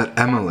that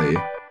Emily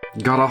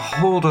got a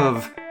hold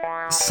of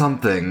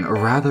something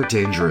rather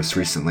dangerous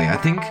recently. I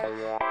think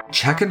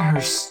checking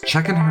her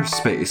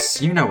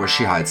space. You know where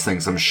she hides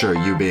things, I'm sure,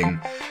 you being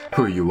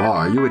who you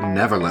are. You would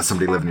never let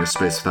somebody live in your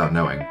space without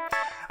knowing.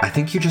 I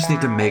think you just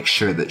need to make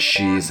sure that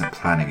she isn't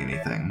planning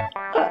anything.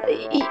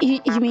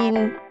 You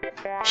mean...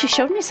 She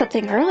showed me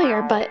something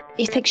earlier, but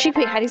you think she'd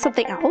be hiding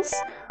something else?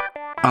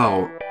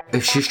 Oh,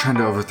 if she's trying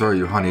to overthrow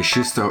you, honey,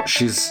 she's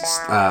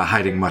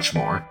hiding much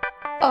more.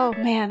 Oh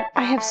man,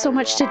 I have so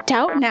much to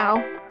doubt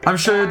now. I'm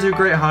sure you'll do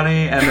great,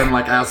 honey. And then,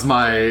 like, as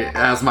my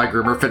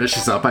groomer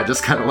finishes up, I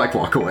just kind of like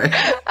walk away.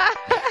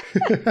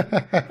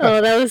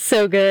 Oh, that was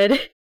so good.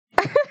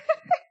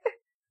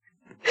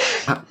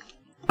 I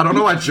don't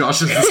know why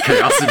Josh is this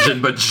chaos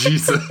engine, but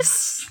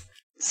Jesus.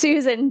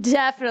 Susan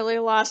definitely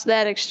lost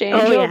that exchange.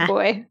 Oh, yeah.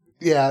 Boy.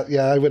 Yeah,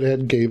 I went ahead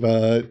and gave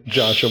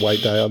Josh a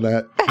white die on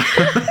that.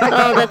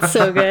 Oh, that's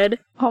so good.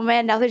 Oh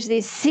man, now there's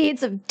these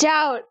seeds of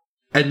doubt.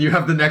 And you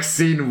have the next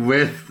scene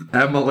with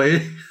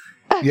Emily.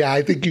 Yeah,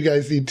 I think you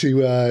guys need to,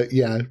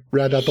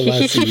 round out the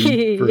last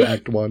scene for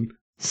Act 1.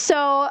 So,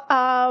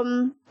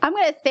 I'm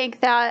going to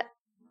think that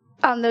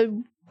on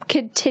the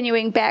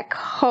continuing back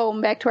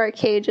home, back to our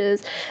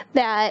cages,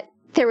 that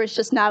there was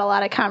just not a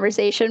lot of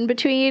conversation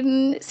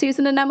between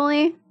Susan and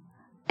Emily.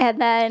 And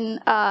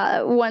then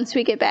once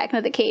we get back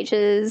into the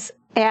cages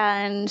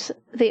and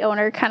the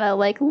owner kind of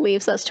like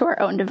leaves us to our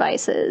own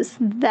devices,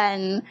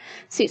 then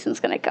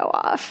Susan's going to go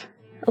off.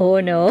 Oh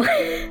no.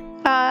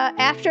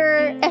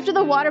 After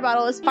the water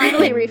bottle is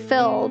finally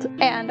refilled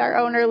and our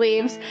owner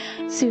leaves,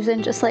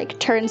 Susan just like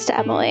turns to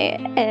Emily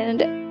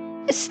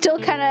and still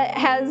kind of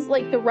has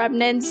like the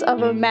remnants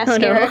of a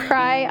mascara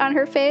cry on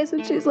her face,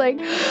 and she's like,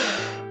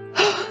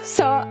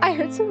 "So I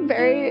heard some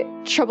very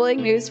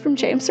troubling news from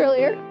James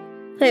earlier."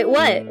 Wait,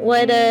 what?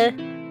 What,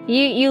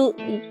 you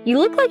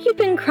look like you've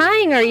been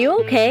crying. Are you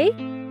okay?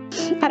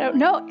 I don't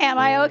know. Am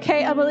I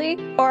okay, Emily?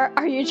 Or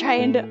are you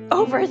trying to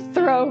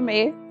overthrow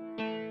me?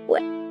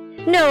 What?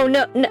 No,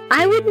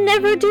 I would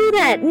never do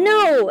that.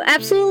 No,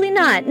 absolutely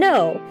not.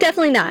 No,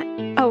 definitely not.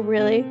 Oh,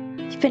 really?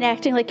 You've been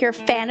acting like you're a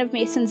fan of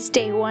me since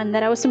day one,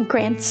 that I was some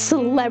grand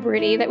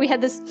celebrity, that we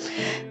had this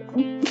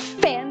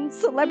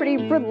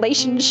fan-celebrity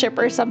relationship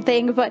or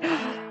something, but...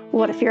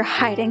 What if you're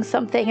hiding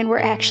something and we're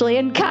actually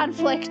in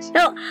conflict?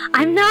 No,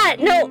 I'm not.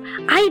 No,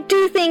 I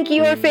do think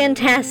you're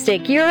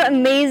fantastic. You're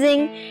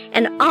amazing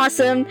and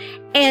awesome,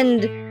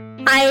 and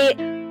I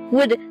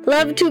would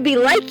love to be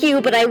like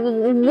you, but I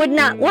would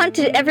not want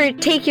to ever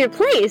take your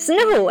place.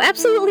 No,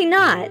 absolutely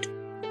not.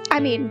 I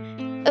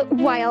mean,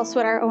 why else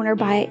would our owner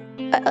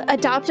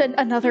adopt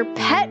another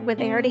pet when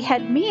they already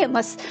had me,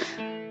 unless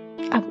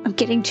I'm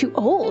getting too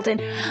old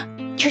and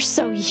you're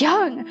so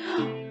young?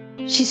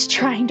 She's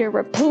trying to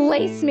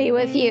replace me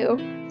with you.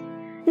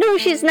 No,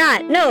 she's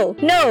not. No.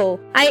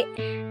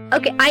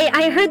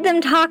 I heard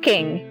them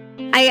talking.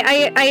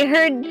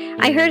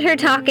 I heard her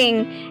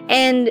talking,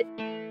 and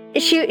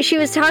she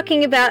was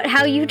talking about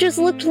how you just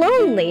looked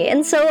lonely,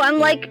 and so I'm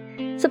like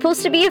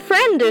supposed to be a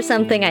friend or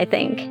something, I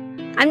think.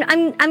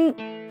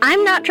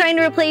 I'm not trying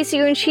to replace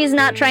you, and she's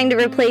not trying to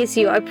replace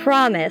you, I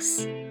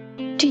promise.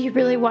 Do you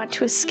really want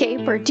to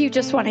escape, or do you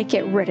just want to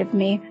get rid of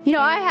me? You know,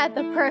 I had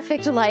the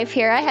perfect life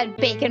here. I had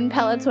bacon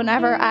pellets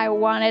whenever I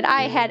wanted.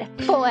 I had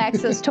full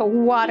access to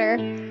water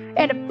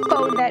and a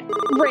phone that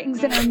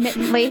rings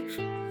intermittently.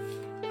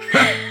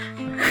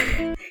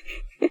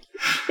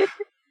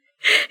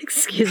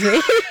 Excuse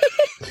me.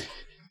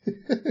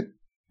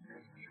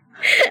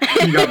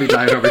 You got me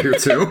dying over here,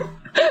 too.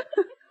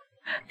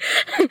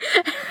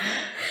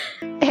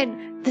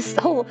 And this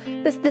whole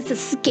this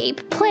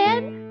escape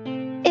plan,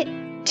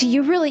 do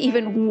you really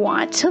even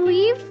want to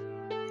leave?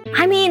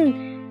 I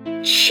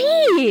mean,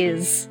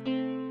 cheese.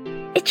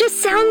 It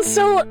just sounds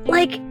so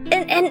like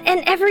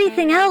and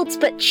everything else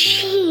but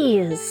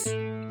cheese.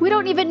 We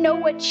don't even know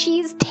what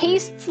cheese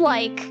tastes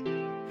like.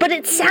 But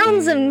it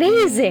sounds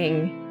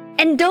amazing.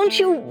 And don't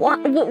you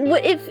want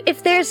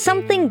if there's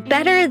something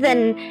better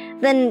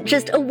than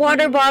just a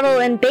water bottle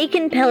and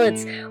bacon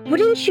pellets,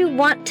 wouldn't you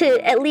want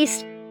to at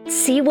least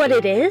see what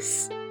it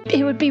is?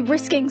 It would be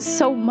risking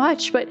so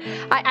much, but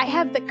I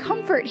have the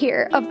comfort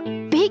here of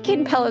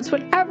bacon pellets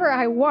whenever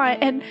I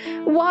want, and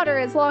water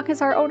as long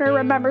as our owner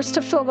remembers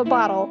to fill the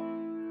bottle.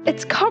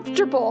 It's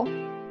comfortable.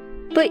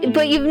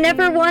 But you've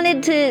never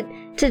wanted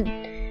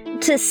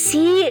to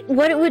see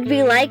what it would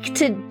be like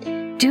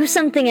to do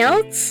something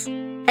else?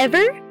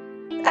 Ever?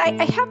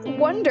 I have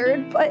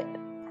wondered, but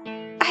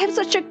I have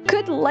such a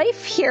good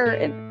life here,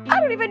 and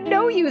I don't even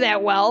know you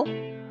that well.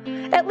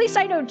 At least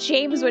I know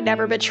James would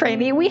never betray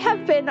me. We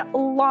have been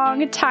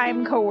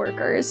long-time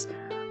co-workers.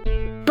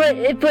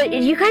 But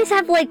you guys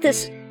have like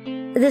this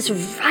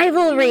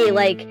rivalry.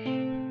 Like,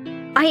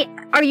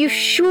 are you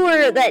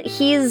sure that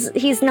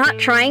he's not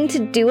trying to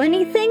do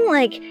anything?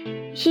 Like,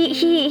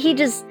 he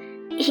gives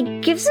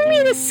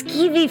me this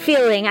skeevy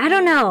feeling. I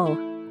don't know.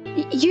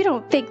 You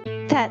don't think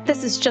that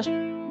this is just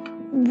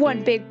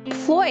one big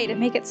ploy to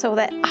make it so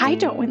that I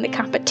don't win the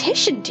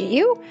competition, do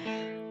you?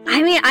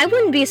 I mean, I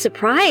wouldn't be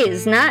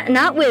surprised.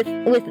 Not with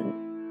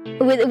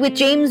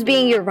James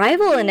being your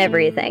rival and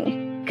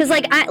everything. Because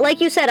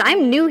like you said,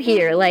 I'm new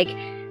here. Like,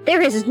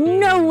 there is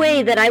no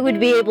way that I would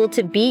be able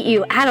to beat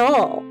you at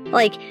all.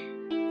 Like,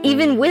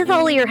 even with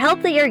all your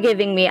help that you're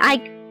giving me,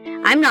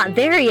 I'm not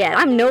there yet.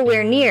 I'm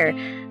nowhere near.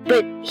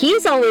 But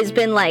he's always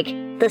been like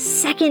the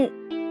second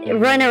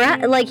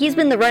runner-up. Like, he's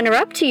been the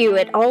runner-up to you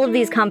at all of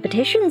these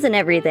competitions and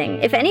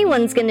everything. If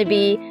anyone's going to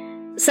be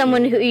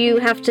someone who you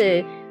have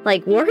to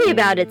like worry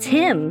about, it's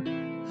him.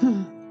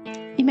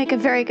 You make a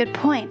very good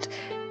point.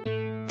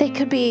 They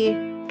could be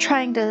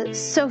trying to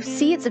sow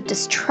seeds of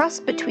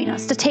distrust between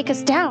us to take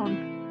us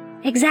down.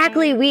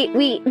 Exactly.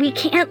 We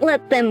can't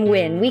let them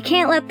win. We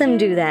can't let them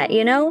do that,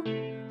 you know?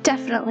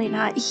 Definitely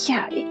not.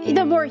 Yeah,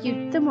 the more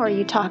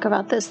you talk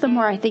about this, the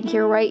more I think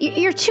you're right.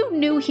 You're too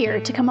new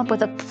here to come up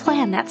with a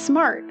plan that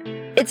smart.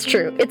 It's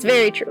true. It's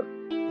very true.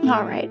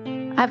 All right.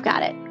 I've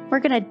got it. We're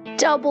going to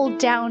double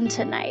down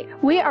tonight.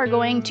 We are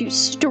going to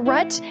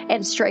strut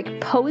and strike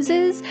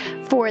poses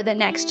for the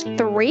next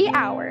 3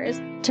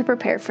 hours to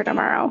prepare for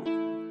tomorrow.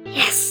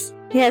 Yes.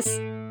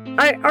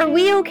 Are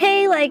we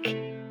okay? Like,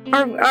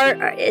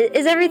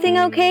 is everything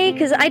okay?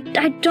 Because I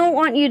don't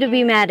want you to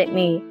be mad at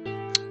me.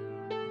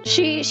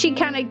 She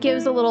kind of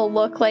gives a little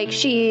look like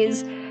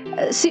she's...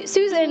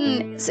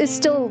 Susan is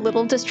still a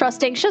little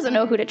distrusting. She doesn't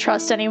know who to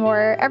trust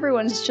anymore.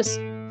 Everyone's just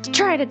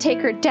trying to take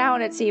her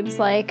down, it seems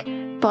like.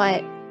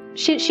 But...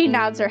 She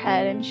nods her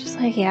head and she's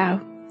like, yeah,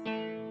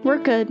 we're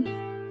good.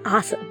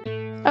 Awesome.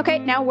 Okay,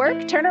 now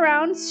work, turn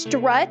around,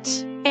 strut,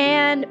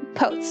 and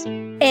pose.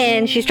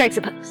 And she strikes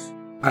a pose.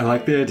 I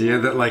like the idea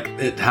that, like,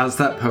 it has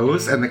that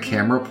pose and the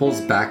camera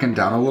pulls back and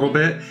down a little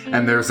bit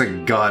and there's a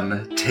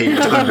gun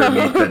taped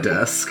underneath the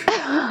disc.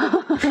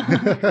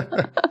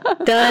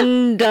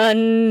 Dun,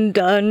 dun,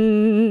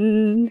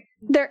 dun.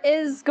 There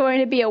is going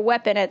to be a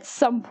weapon at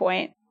some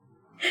point.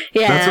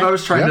 Yeah. That's what I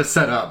was trying to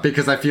set up,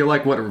 because I feel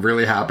like what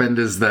really happened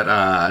is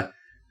that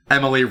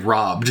Emily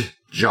robbed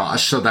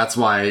Josh, so that's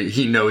why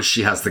he knows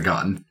she has the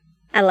gun.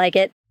 I like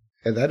it.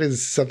 And that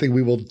is something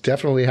we will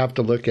definitely have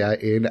to look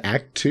at in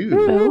Act 2.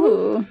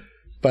 Ooh.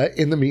 But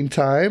in the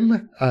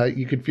meantime,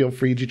 you can feel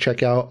free to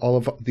check out all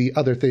of the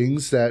other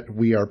things that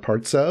we are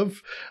parts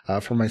of.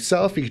 For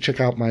myself, you can check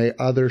out my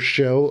other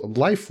show,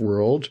 Life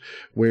World,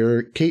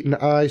 where Kate and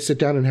I sit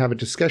down and have a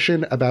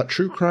discussion about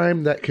true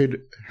crime that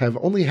could have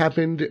only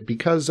happened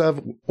because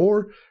of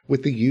or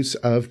with the use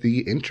of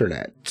the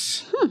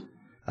internet.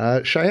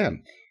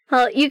 Cheyenne.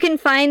 Well, you can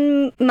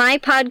find my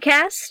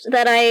podcast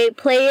that I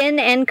play in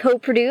and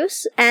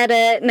co-produce at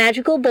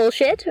Magical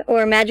Bullshit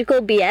or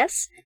Magical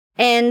BS.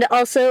 And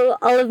also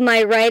all of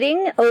my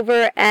writing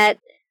over at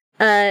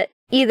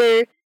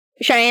either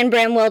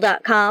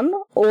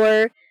CheyenneBramwell.com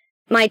or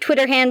my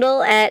Twitter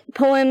handle at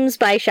Poems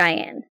by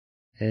Cheyenne.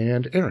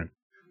 And Aaron.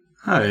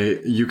 Hi,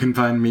 you can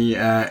find me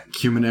at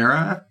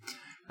Cumanera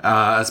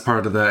as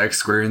part of the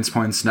Experience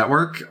Points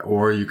Network,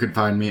 or you can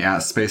find me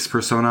at Space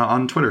Persona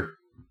on Twitter.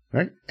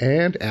 All right,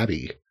 and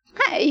Abby.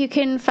 Hi, you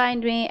can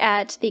find me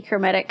at the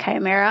Chromatic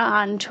Chimera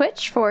on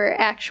Twitch for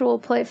actual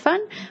play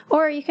fun,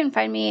 or you can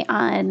find me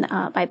on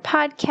my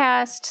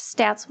podcast,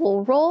 Stats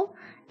Will Roll,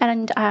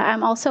 and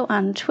I'm also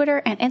on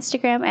Twitter and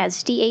Instagram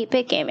as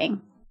D8Bit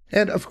Gaming.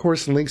 And, of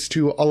course, links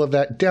to all of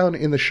that down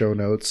in the show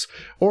notes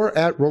or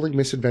at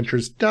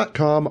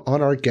rollingmisadventures.com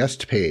on our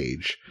guest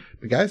page.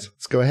 But guys,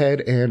 let's go ahead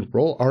and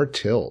roll our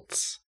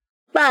tilts.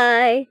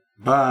 Bye.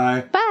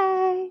 Bye. Bye!